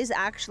Centre is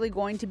actually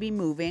going to be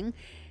moving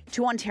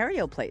to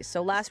Ontario Place.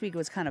 So last week it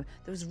was there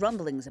was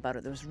rumblings about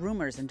it. There was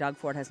rumors, and Doug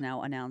Ford has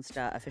now announced,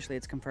 officially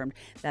it's confirmed,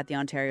 that the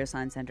Ontario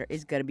Science Centre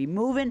is going to be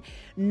moving.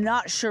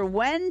 Not sure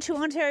when to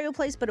Ontario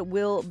Place, but it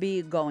will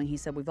be going. He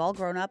said, we've all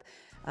grown up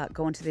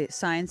going to the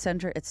Science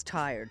Centre. It's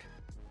tired.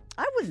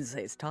 I wouldn't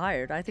say it's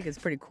tired. I think it's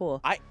pretty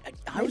cool.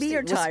 Maybe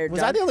you're tired, Was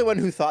Doug. I the only one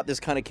who thought this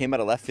kind of came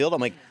out of left field?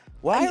 I'm like,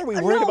 why are we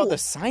worried about the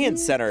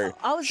Science Center?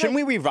 Shouldn't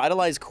we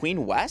revitalize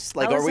Queen West?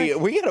 Like,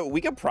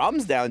 we got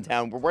problems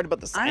downtown. We're worried about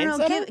the Science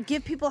Center?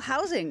 Give people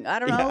housing. I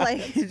don't know.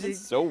 Like,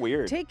 it's so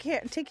weird. Take care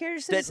of your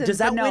citizens. Does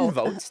that win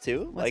votes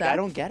too? Like, I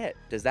don't get it.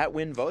 Does that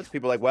win votes?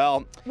 People are like,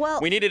 well,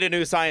 we needed a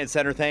new Science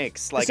Center.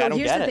 Thanks. Like, I don't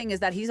get it. So here's the thing: is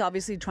that he's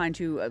obviously trying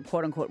to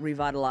quote unquote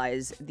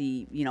revitalize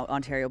the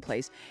Ontario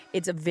Place.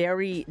 It's a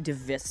very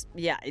divisive.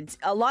 Yeah, it's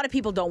a lot of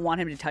people don't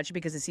want him to touch it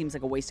because it seems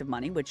like a waste of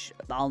money, which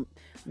I'm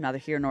neither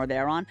here nor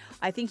there on.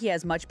 I think he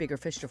has much bigger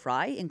fish to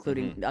fry,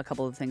 including a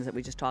couple of things that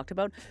we just talked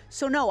about.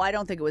 So no, I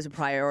don't think it was a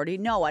priority.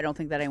 No, I don't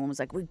think that anyone was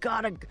like,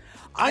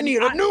 I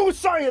need a new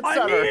Science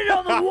Center. I need it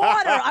on the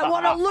water. I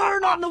want to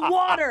learn on the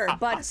water.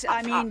 But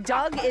I mean,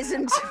 Doug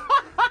isn't.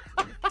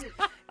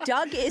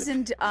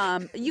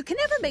 You can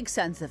never make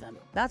sense of him.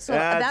 That's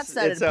a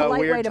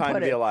polite way to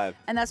put it. Alive.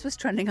 And that's what's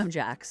trending on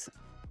Jax.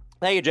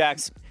 Thank you,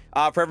 Jax.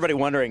 For everybody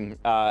wondering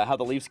how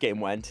the Leafs game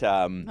went.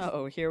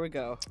 Here we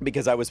go.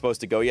 Because I was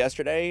supposed to go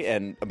yesterday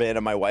and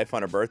abandon my wife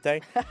on her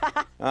birthday.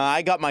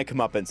 I got my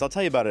comeuppance. I'll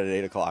tell you about it at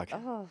 8 o'clock.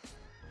 Oh.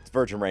 It's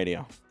Virgin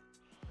Radio.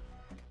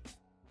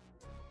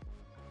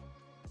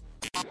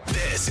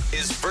 This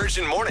is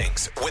Virgin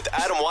Mornings with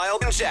Adam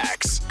Wylde and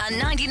Jax. On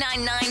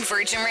 99.9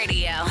 Virgin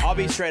Radio. I'll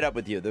be straight up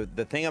with you.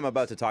 The thing I'm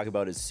about to talk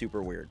about is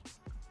super weird.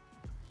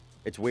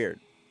 It's weird,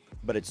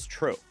 but it's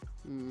true.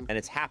 And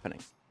it's happening.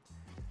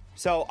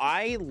 So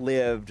I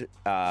lived,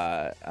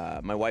 my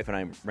wife and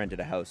I rented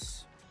a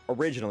house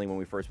originally when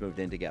we first moved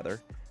in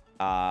together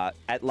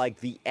at like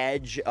the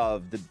edge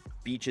of the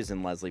beaches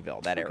in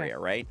Leslieville, that area,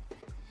 right?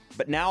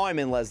 But now I'm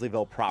in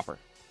Leslieville proper.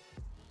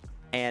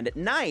 And at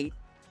night,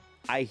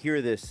 I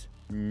hear this,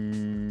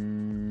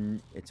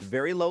 it's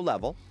very low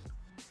level.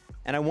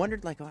 And I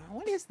wondered, like,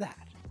 what is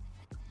that?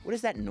 What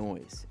is that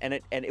noise? And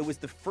it was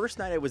the first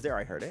night I was there,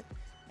 I heard it.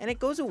 And it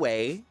goes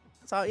away.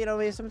 So,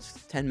 maybe sometimes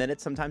it's 10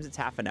 minutes, sometimes it's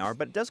half an hour,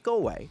 but it does go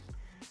away.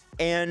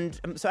 And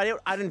so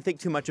I didn't think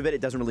too much of it.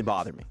 It doesn't really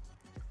bother me.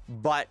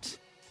 But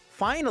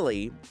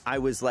finally, I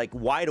was like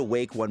wide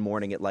awake one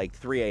morning at like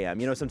 3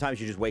 a.m. Sometimes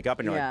you just wake up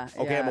and you're like,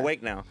 okay, I'm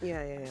awake now. Yeah.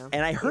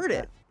 And I heard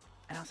it.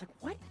 And I was like,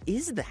 what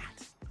is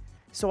that?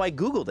 So I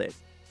Googled it.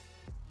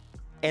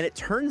 And it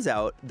turns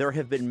out there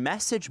have been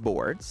message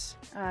boards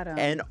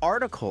and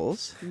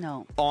articles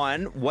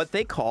on what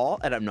they call,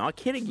 and I'm not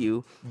kidding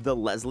you, the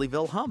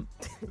Leslieville hum.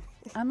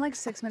 I'm like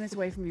 6 minutes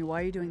away from you.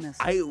 Why are you doing this?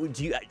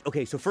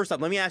 Okay, so first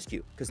off, let me ask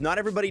you, because not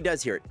everybody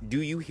does hear it.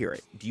 Do you hear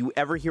it? Do you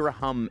ever hear a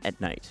hum at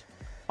night?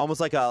 Almost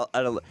like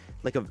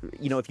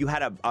if you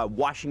had a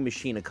washing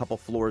machine a couple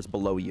floors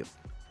below you.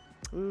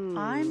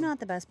 I'm not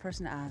the best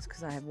person to ask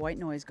because I have white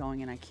noise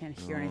going and I can't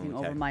hear anything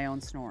over my own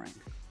snoring.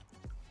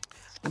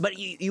 But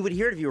you would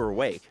hear it if you were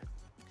awake.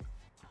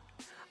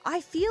 I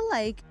feel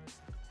like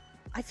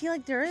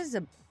there is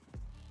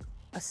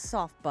a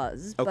soft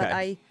buzz, but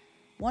I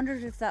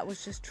wondered if that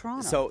was just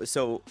Toronto.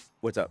 So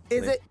what's up?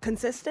 Is it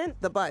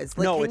consistent, the buzz?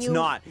 Like, no, it's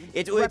not.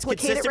 It's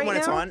consistent when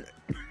it's on.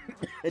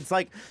 It's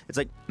like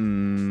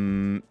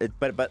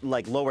but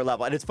like lower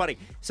level, and it's funny.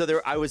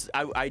 So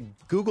I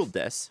Googled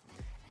this,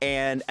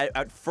 and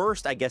at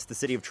first, I guess the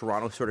city of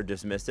Toronto sort of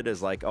dismissed it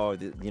as like,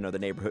 the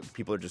neighborhood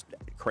people are just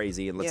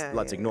crazy, and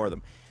let's ignore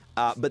them.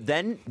 But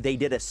then they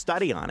did a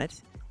study on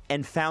it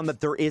and found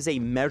that there is a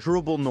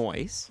measurable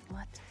noise.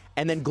 What?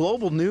 And then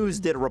Global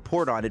News did a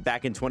report on it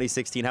back in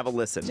 2016. Have a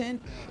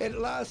listen. It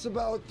lasts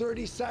about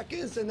 30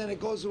 seconds and then it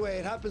goes away.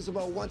 It happens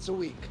about once a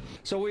week.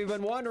 So we've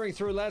been wandering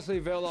through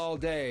Leslieville all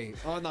day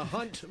on the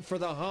hunt for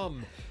the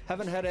hum.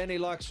 Haven't had any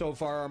luck so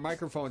far. Our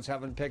microphones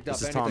haven't picked up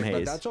anything, Tom Hayes.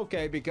 But that's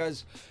okay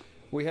because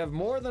we have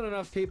more than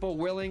enough people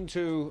willing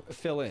to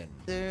fill in.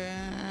 Like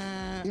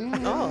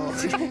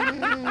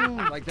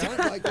that?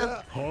 Like that.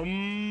 Not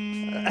hum.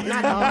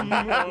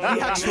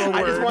 The actual word.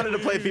 I just wanted to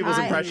play people's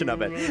impression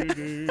of it.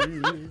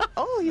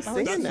 He's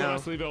singing now.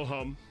 Leslieville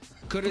hum.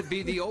 Could it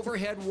be the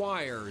overhead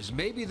wires?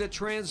 Maybe the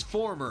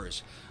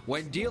transformers?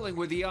 When dealing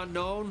with the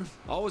unknown,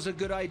 always a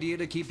good idea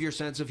to keep your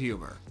sense of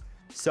humor.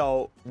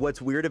 So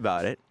what's weird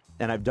about it,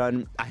 and I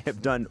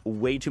have done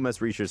way too much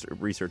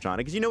research on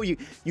it, because you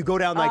go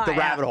down like the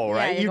rabbit hole,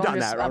 right? Yeah, You've done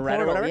that, right?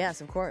 Or whatever?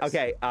 Yes, of course.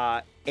 Okay,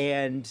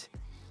 and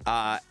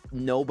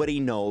nobody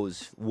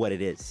knows what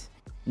it is.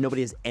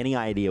 Nobody has any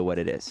idea what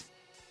it is.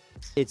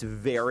 It's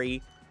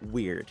very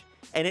weird,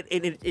 and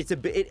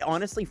it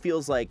honestly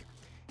feels like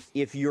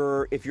if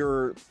you're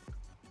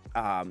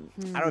I don't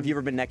know if you've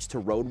ever been next to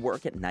road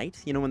work at night.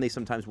 You know when they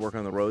sometimes work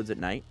on the roads at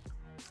night,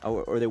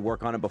 or they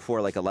work on it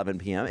before like 11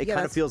 p.m. It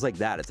kind of feels like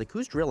that. It's like,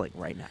 who's drilling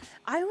right now?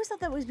 I always thought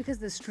that was because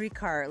the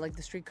streetcar,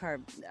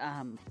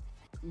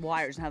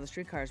 wires and how the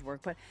streetcars work.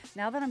 But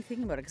now that I'm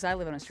thinking about it, because I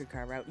live on a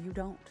streetcar route, you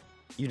don't.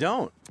 You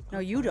don't. No,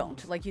 you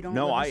don't. Like you don't.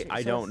 No, I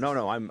don't.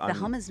 No, I'm. The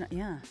hum is not.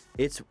 Yeah.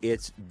 It's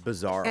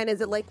bizarre. And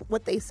is it like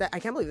what they said? I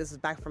can't believe this is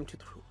back from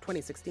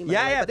 2016.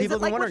 Yeah, but people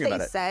is it have been like wondering what about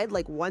they it. said,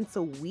 like once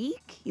a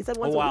week? He said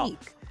once a week.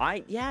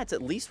 It's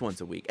at least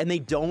once a week, and they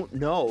don't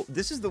know.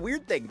 This is the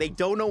weird thing; they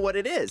don't know what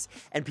it is.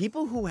 And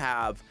people who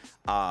have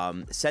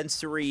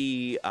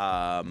sensory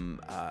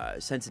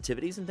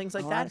sensitivities and things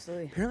like that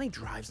absolutely. apparently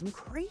drives them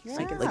crazy. Yeah.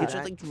 Like it's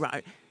just like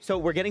drive. So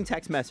we're getting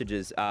text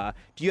messages.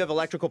 Do you have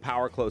electrical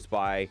power close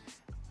by?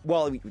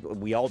 Well,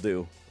 we all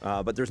do,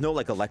 but there's no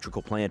like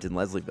electrical plant in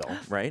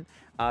Leslieville, right?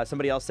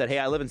 Somebody else said, hey,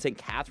 I live in St.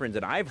 Catharines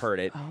and I've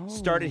heard it.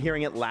 Started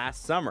hearing it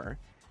last summer.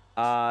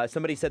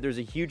 Somebody said there's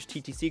a huge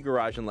TTC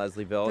garage in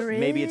Leslieville.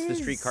 Maybe it's the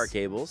streetcar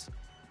cables.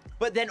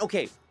 But then,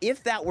 okay,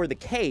 if that were the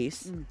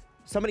case,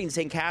 somebody in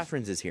St.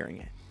 Catharines is hearing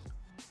it.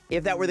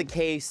 If that were the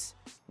case,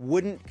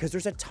 because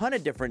there's a ton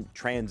of different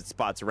transit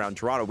spots around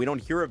Toronto. We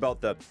don't hear about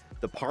the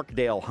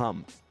Parkdale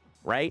hum,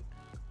 right?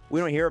 We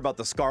don't hear about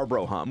the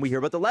Scarborough hum. We hear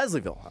about the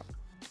Leslieville hum.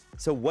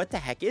 So what the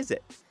heck is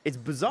it? It's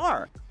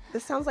bizarre.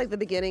 This sounds like the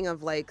beginning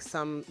of like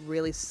some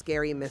really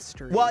scary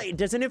mystery. Well,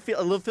 doesn't it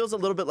feel? It feels a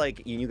little bit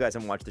like you guys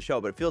haven't watched the show,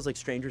 but it feels like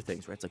Stranger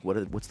Things, right? It's like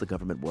what's the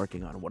government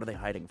working on? What are they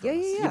hiding from us?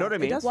 Yeah. You know what I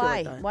mean?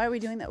 Why? Why are we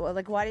doing that? Well,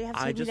 like, why do you have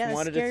to? I just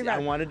wanted to. I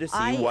wanted to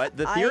see what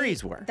the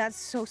theories were. That's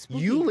so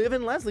spooky. You live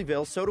in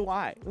Leslieville, so do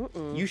I.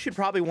 You should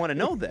probably want to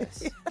know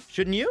this,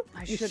 shouldn't you?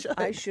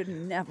 I should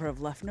never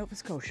have left Nova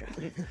Scotia.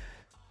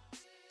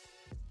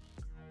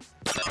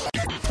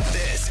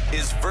 This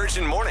is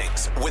Virgin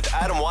Mornings with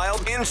Adam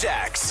Wylde and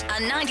Jax.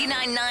 On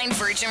 99.9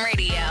 Virgin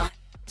Radio.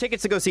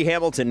 Tickets to go see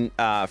Hamilton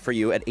for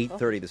you at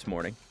 8:30 this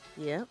morning.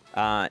 Yeah.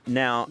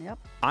 Now,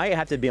 I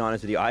have to be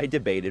honest with you. I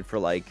debated for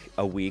like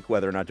a week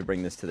whether or not to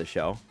bring this to the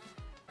show,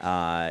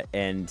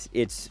 and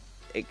it's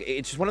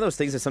just one of those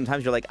things that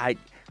sometimes you're like,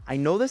 I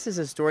know this is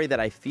a story that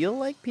I feel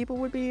like people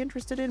would be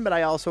interested in, but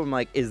I also am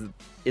like, is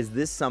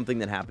this something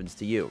that happens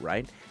to you,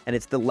 right? And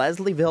it's the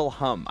Leslieville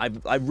hum.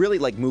 I've really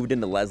like moved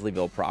into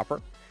Leslieville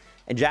proper,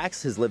 and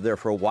Jax has lived there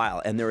for a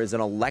while, and there is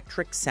an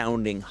electric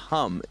sounding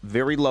hum,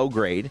 very low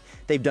grade.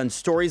 They've done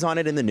stories on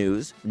it in the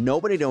news.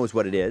 Nobody knows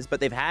what it is, but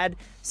they've had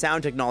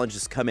sound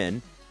technologists come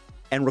in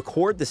and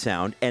record the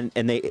sound, and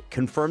they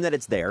confirm that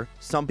it's there.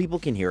 Some people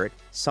can hear it.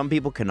 Some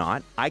people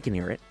cannot. I can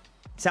hear it.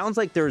 Sounds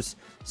like there's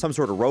some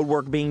sort of road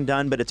work being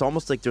done, but it's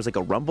almost like there's like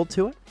a rumble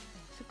to it.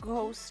 It's a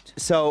ghost.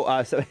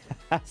 So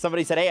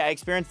somebody said, hey, I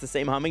experienced the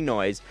same humming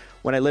noise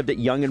when I lived at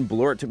Yonge and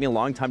Bloor. It took me a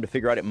long time to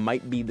figure out it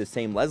might be the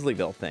same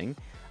Leslieville thing.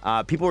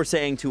 People were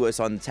saying to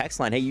us on the text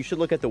line, hey, you should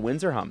look at the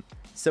Windsor hum.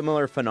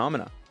 Similar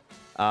phenomena.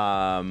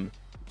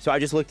 So I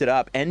just looked it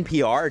up.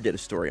 NPR did a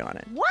story on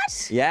it.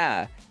 What?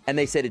 Yeah. And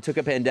they said it took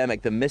a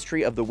pandemic. The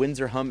mystery of the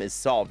Windsor hum is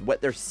solved. What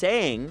they're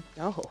saying...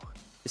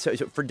 So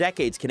for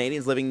decades,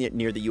 Canadians living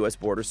near the U.S.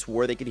 border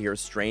swore they could hear a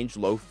strange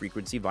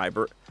low-frequency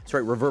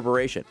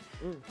reverberation.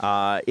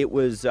 It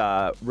was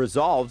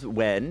resolved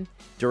when,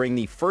 during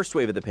the first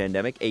wave of the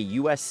pandemic, a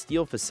U.S.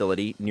 steel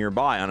facility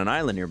nearby, on an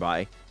island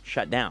nearby,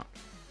 shut down.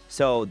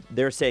 So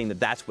they're saying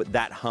that that's what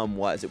that hum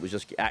was. It was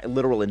just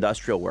literal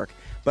industrial work.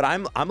 But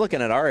I'm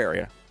looking at our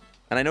area,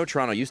 and I know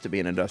Toronto used to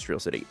be an industrial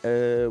city.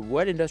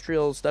 What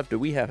industrial stuff do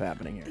we have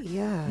happening here?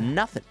 Yeah.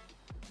 Nothing.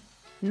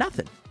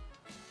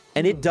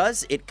 And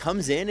it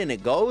comes in and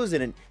it goes,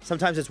 and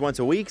sometimes it's once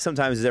a week,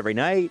 sometimes it's every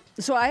night.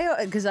 So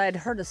because I had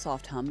heard a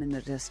soft hum in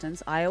the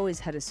distance, I always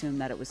had assumed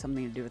that it was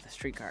something to do with the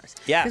streetcars.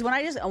 Yeah.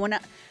 Because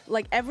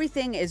like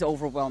everything is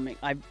overwhelming.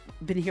 I've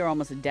been here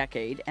almost a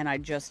decade, and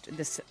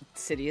this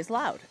city is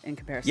loud in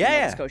comparison to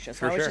Nova Scotia.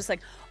 So I was just like,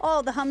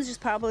 oh, the hum's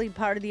just probably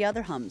part of the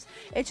other hums.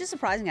 It's just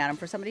surprising, Adam,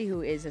 for somebody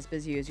who is as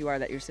busy as you are,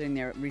 that you're sitting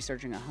there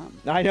researching a hum.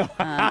 I know.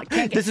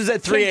 This is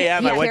at 3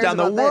 a.m. I went down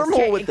the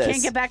wormhole with this.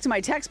 Can't get back to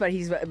my text, but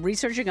he's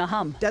researching a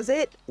hum. Does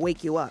it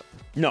wake you up?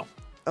 No.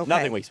 Okay.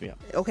 Nothing wakes me up.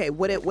 Okay.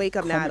 Would it wake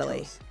up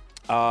Natalie?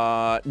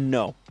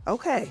 No.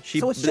 Okay.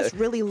 So it's just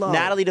really low.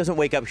 Natalie doesn't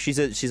wake up. She's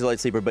a light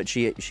sleeper, but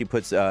she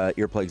puts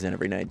earplugs in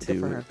every night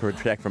to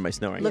protect from my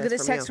snoring. Look at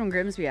this text from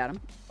Grimsby,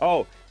 Adam.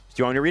 Oh. Do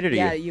you want me to read it?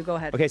 Yeah, you go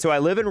ahead. Okay, so I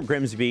live in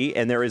Grimsby,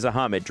 and there is a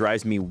hum. It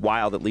drives me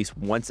wild at least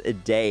once a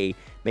day,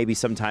 maybe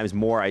sometimes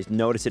more. I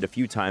notice it a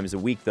few times a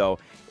week, though.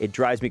 It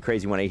drives me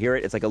crazy when I hear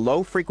it. It's like a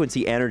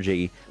low-frequency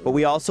energy, but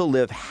we also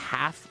live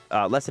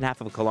less than half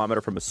of a kilometer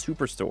from a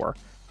superstore,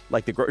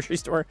 like the grocery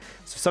store.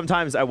 So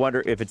sometimes I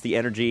wonder if it's the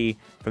energy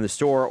from the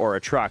store or a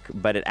truck,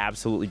 but it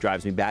absolutely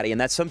drives me batty. And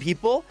that's some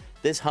people,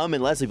 this hum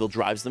in Leslieville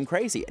drives them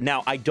crazy.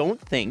 Now, I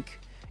don't think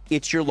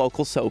it's your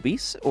local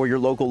Sobeys or your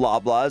local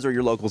Loblaws or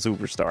your local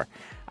Superstore.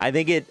 I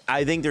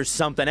think there's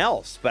something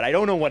else, but I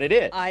don't know what it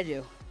is. I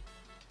do.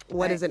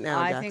 What is it now,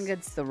 I Jax? think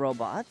it's the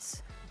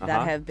robots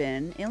that have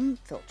been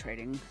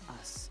infiltrating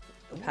us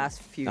the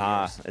past few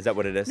years. Is that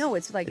what it is? No,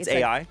 it's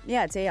AI? Like,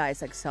 yeah, it's AI.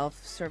 It's like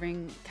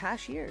self-serving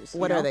cashiers.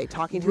 What are they,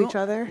 talking to each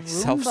other?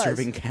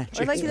 Self-serving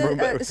cashiers. Or like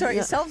the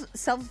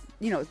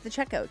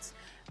checkouts.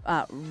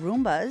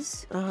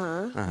 Roombas.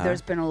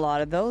 There's been a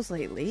lot of those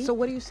lately. So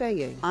what are you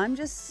saying? I'm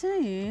just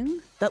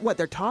saying that what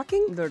they're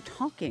talking? They're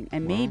talking,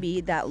 and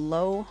maybe that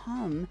low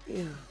hum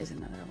is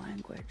another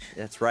language.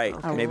 That's right.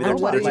 Okay. Maybe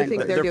what do you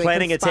think they're doing?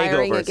 planning a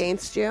takeover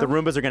against you. The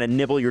Roombas are going to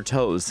nibble your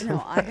toes.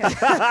 No, I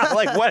have.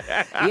 Like what?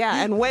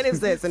 Yeah, and when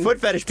is this? Foot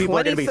fetish people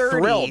are going to be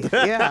thrilled.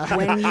 Yeah.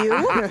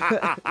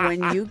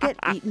 When you get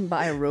eaten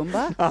by a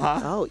Roomba.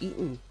 Oh,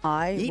 eaten.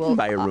 By a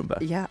Roomba.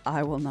 Mm.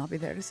 I will not be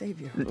there to save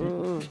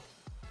you.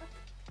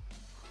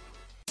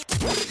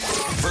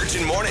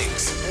 Virgin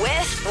Mornings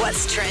with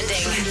what's trending.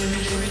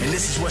 And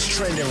this is what's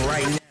trending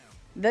right now.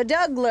 The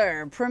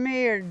Dougler,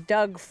 Premier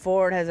Doug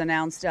Ford has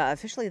announced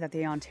officially that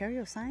the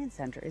Ontario Science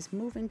Centre is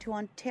moving to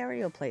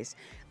Ontario Place.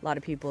 A lot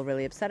of people are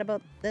really upset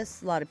about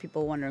this. A lot of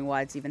people wondering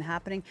why it's even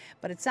happening.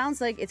 But it sounds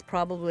like it's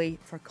probably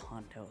for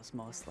condos,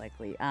 most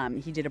likely.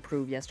 He did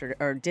approve yesterday,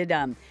 or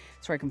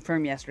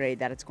confirm yesterday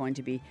that it's going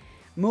to be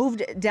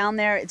moved down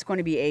there. It's going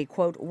to be a,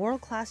 quote,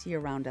 world-class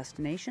year-round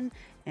destination.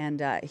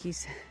 And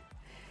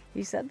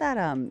he said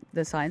that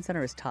the Science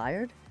Centre is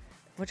tired,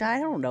 which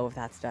I don't know if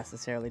that's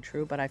necessarily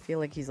true, but I feel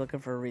like he's looking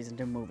for a reason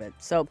to move it.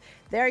 So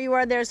there you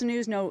are. There's the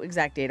news. No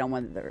exact date on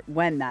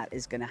when that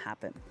is going to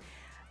happen.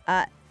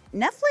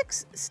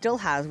 Netflix still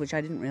has, which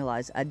I didn't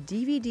realize, a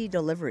DVD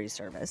delivery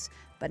service,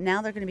 but now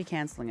they're going to be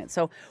canceling it.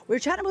 So we were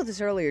chatting about this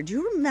earlier. Do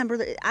you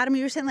remember, Adam,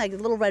 you were saying like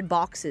little red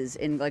boxes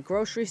in like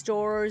grocery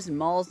stores and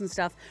malls and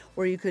stuff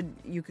where you could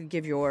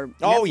give your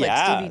Netflix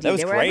DVD. That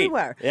was they were great.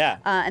 everywhere. Yeah.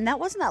 And that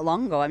wasn't that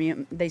long ago. I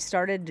mean, they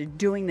started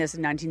doing this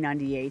in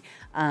 1998,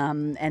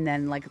 and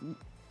then like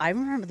I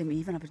remember them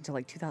even up until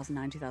like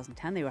 2009,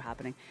 2010 they were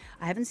happening.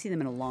 I haven't seen them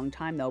in a long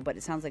time though, but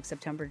it sounds like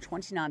September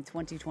 29th,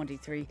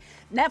 2023.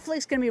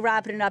 Netflix going to be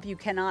wrapping it up. You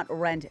cannot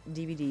rent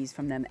DVDs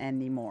from them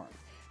anymore.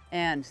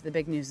 And the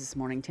big news this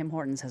morning, Tim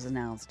Hortons has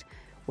announced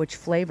which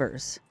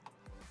flavors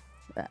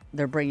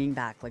they're bringing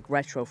back, like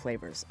retro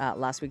flavors.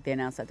 Last week they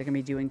announced that they're going to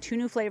be doing 2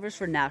 new flavors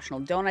for National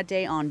Donut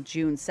Day on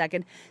June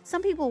 2nd.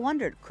 Some people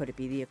wondered, could it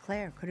be the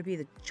eclair? Could it be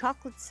the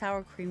chocolate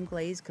sour cream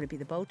glaze? Could it be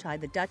the bow tie,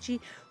 the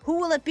Dutchie? Who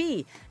will it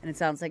be? And it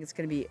sounds like it's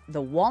going to be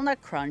the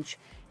walnut crunch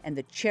and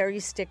the cherry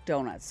stick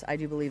donuts. I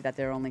do believe that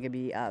they're only going to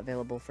be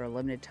available for a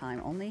limited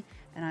time only,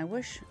 and I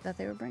wish that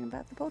they were bringing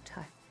back the bow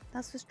tie.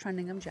 That's what's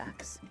trending. I'm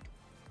Jax.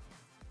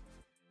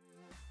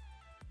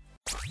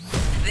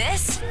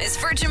 This is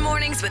Virgin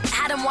Mornings with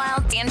Adam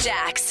Wylde and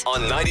Jax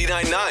on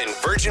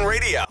 99.9 Virgin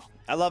Radio.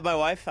 I love my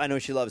wife. I know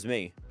she loves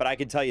me. But I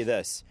can tell you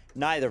this.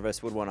 Neither of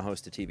us would want to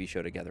host a TV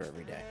show together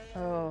every day.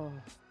 Oh.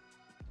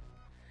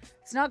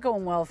 It's not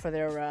going well for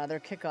their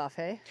kickoff,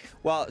 hey?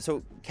 Well,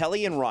 so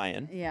Kelly and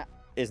Ryan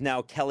is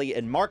now Kelly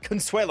and Mark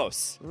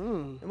Consuelos.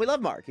 And we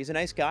love Mark. He's a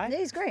nice guy. Yeah,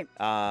 he's great.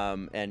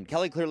 And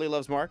Kelly clearly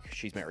loves Mark.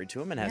 She's married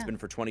to him and has been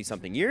for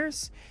 20-something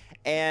years.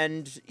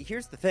 And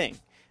here's the thing.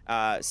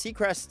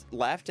 Seacrest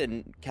left,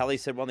 and Kelly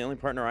said, well, the only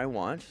partner I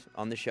want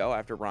on the show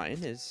after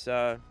Ryan is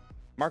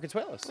Mark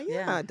Consuelos. Well,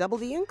 yeah, double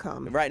the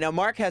income. Right. Now,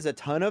 Mark has a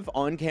ton of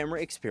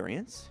on-camera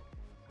experience.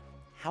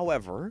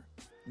 However,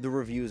 the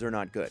reviews are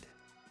not good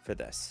for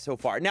this so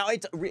far. Now,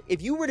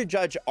 if you were to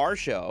judge our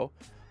show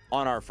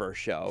on our first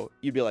show,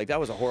 you'd be like, that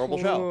was a horrible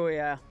show. Oh,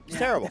 yeah. It's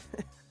terrible.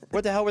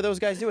 What the hell were those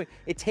guys doing?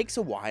 It takes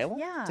a while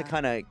to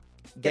kind of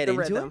get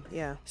into rhythm. it.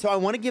 Yeah. So I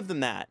want to give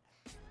them that.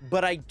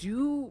 But I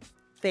do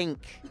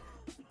think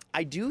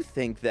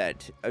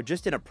that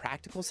just in a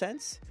practical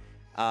sense,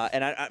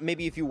 and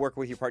maybe if you work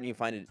with your partner, you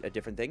find a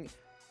different thing.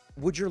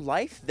 would your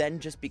life then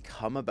just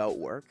become about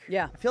work?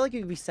 Yeah. I feel like it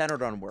could be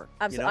centered on work.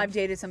 I've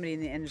dated somebody in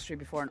the industry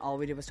before, and all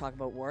we did was talk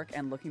about work.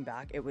 And looking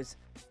back, it was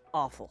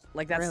awful.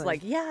 Like that's Really?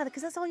 like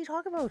because that's all you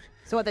talk about.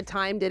 So at the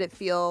time, did it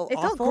feel It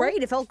awful? felt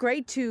great. It felt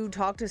great to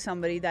talk to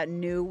somebody that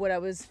knew what I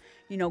was,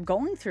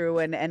 going through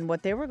and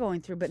what they were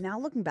going through. But now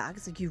looking back,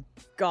 it's like you've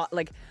got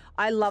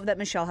I love that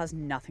Michelle has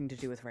nothing to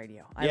do with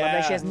radio. I love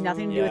that she has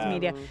nothing to do with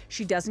media.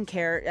 She doesn't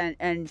care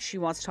and she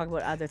wants to talk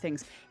about other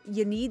things.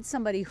 You need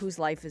somebody whose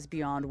life is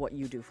beyond what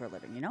you do for a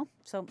living,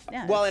 So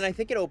yeah. Well, and I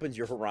think it opens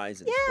your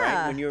horizons,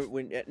 right?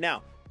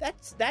 Now that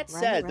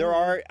said, right. there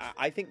are.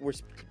 I think we're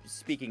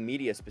speaking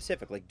media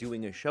specific, like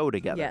doing a show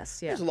together.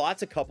 Yes, yeah. There's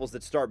lots of couples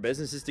that start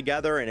businesses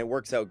together and it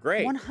works out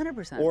great.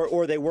 100%.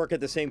 Or they work at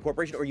the same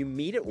corporation, or you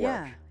meet at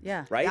work.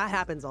 Yeah. Right. That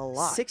happens a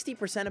lot.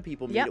 60% of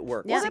people meet at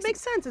work. Well, that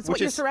makes sense. It's what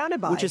you're surrounded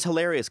by. Which is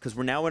hilarious because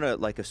we're now in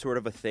a sort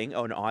of a thing,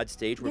 an odd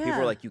stage where people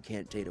Yeah. are like, you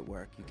can't date at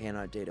work. You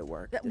cannot date at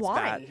work. It's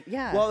Why? bad.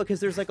 Yeah. Well,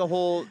 because there's like a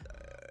whole.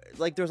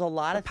 There's a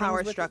lot of power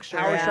things with structure.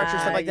 power Yeah, structure,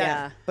 stuff like that.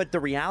 yeah. But the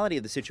reality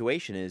of the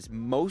situation is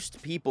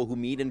most people who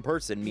meet in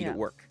person meet at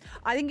work.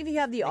 I think if you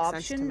have the Makes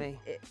sense to option, me.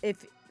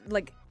 if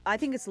I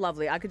think it's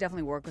lovely. I could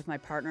definitely work with my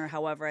partner.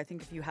 However, I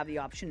think if you have the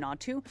option not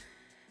to,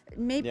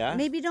 maybe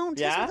don't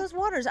test with those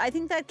waters. I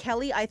think that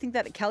Kelly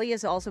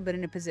has also been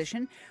in a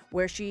position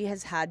where she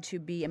has had to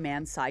be a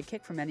man's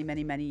sidekick for many,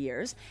 many, many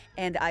years,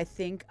 and I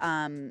think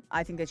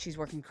that she's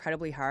working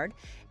incredibly hard,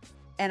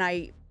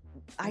 and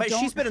But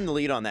she's been in the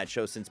lead on that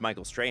show since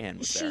Michael Strahan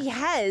was there. She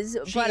has.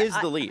 She but is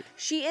the lead.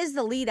 She is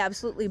the lead,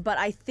 absolutely. But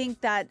I think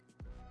it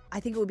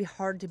would be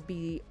hard to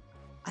be.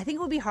 I think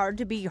it would be hard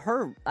to be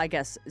her. I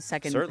guess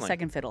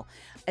second fiddle,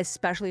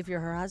 especially if you're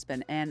her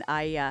husband. And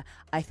I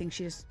think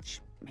she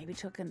maybe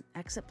took an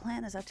exit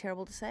plan. Is that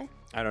terrible to say?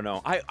 I don't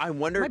know. I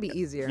wonder. It might be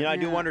easier. I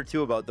do wonder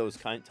too about those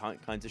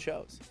kinds of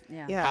shows.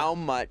 Yeah. How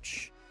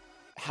much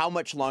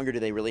longer do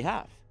they really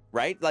have?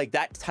 Right? Like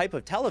that type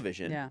of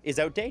television is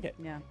outdated.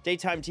 Yeah.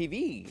 Daytime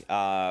TV,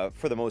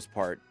 for the most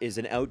part, is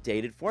an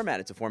outdated format.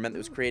 It's a format that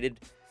was created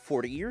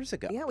 40 years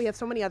ago. Yeah, we have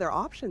so many other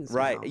options.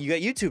 Right. now. You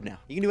got YouTube now.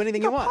 You can do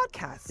anything you want.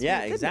 Podcasts. Yeah,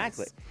 My goodness.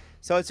 exactly.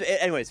 So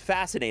it's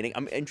fascinating.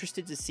 I'm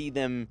interested to see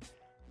them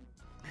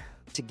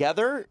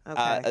together.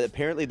 Okay.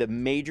 Apparently, the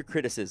major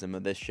criticism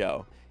of this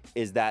show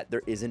is that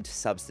there isn't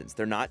substance.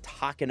 They're not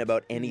talking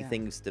about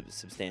anything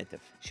substantive.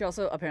 She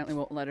also apparently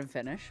won't let him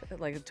finish,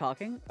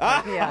 talking.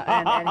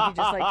 And he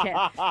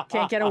just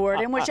can't get a word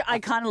in, which I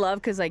kind of love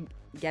because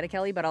get it,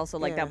 Kelly, but also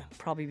that would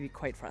probably be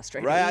quite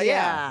frustrating. Right?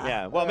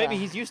 Yeah. Well, maybe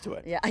he's used to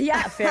it.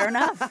 Yeah. Fair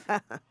enough.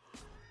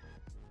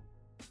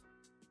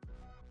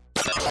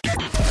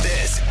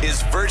 This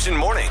is Virgin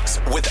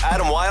Mornings with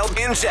Adam Wylde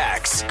and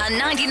Jax. On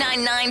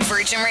 99.9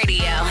 Virgin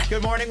Radio.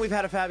 Good morning. We've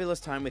had a fabulous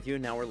time with you,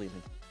 and now we're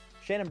leaving.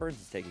 Shannon Burns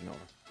is taking over.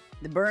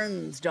 The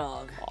Burns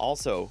dog.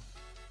 Also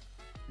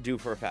due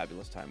for a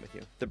fabulous time with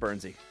you. The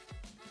Burnsy.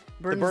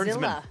 Burnzilla. The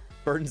Burnsman.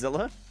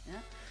 Burnzilla? Yeah.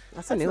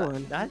 That's a new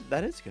one.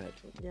 That is good.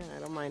 Yeah, I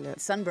don't mind it.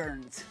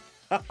 Sunburns.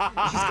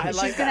 She's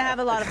She's going to have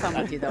a lot of fun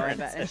with you, though, I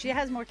bet. And she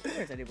has more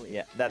keywords, I do believe.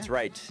 Yeah, that's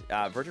right.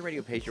 Virgin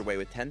Radio pays your way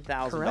with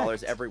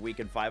 $10,000 every week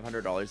and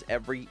 $500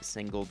 every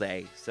single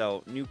day.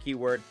 So, new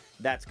keyword,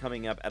 that's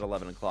coming up at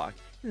 11 o'clock.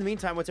 In the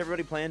meantime, what's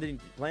everybody planning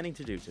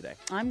to do today?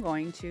 I'm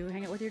going to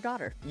hang out with your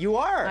daughter. You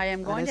are? I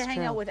am going to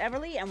hang out with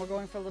Everly, and we're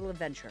going for a little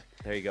adventure.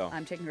 There you go.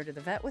 I'm taking her to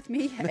the vet with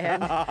me. And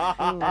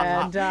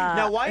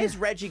now, why is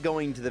Reggie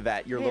going to the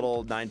vet, your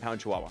little 9-pound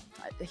chihuahua?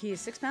 He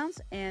is 6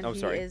 pounds, and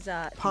he is...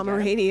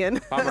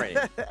 Pomeranian.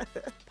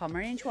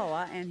 Pomeranian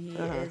chihuahua, and he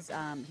is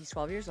he's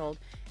 12 years old.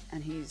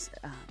 And he's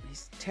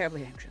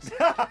terribly anxious.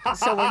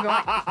 So we're going.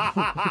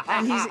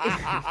 And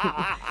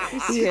why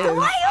are you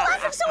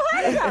laughing so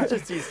hard at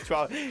that? He's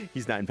 12.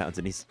 He's 9 pounds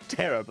and he's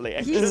terribly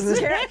anxious.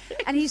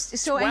 And he's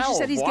so anxious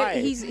that Why?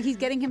 he's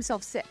getting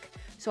himself sick.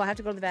 So I have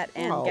to go to the vet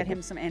and get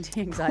him some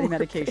anti-anxiety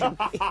medication.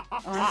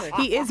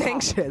 He is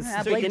anxious.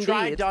 Yeah, So you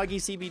tried doggy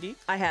CBD?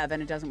 I have,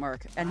 and it doesn't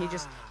work. And he's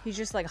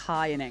just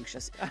high and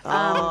anxious.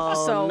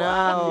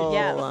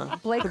 No.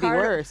 Blake Could be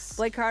Carter. worse.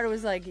 Blake Carter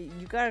was like, "You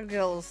gotta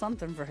get a little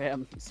something for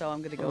him." So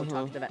I'm gonna go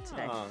talk to the vet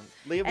today.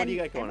 Leah, what do you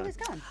got going on?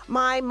 Everybody's gone.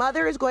 My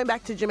mother is going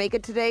back to Jamaica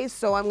today,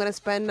 so I'm going to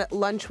spend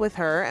lunch with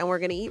her, and we're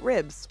going to eat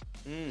ribs.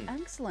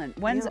 Excellent.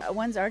 When's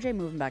RJ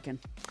moving back in?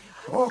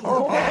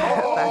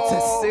 That's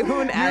as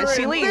soon as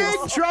she leaves.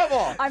 Big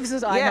trouble. I'm so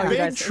sorry. I know you Big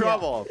guys,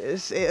 trouble.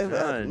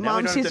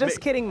 Mom, she's just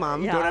kidding,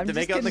 Mom. Yeah, Don't have I'm to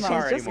make just out in the kidding,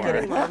 car Mom. Just anymore.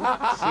 kidding,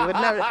 Mom. She would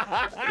never.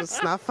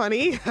 It's not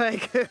funny.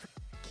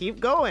 Keep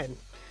going.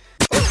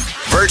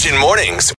 Virgin Mornings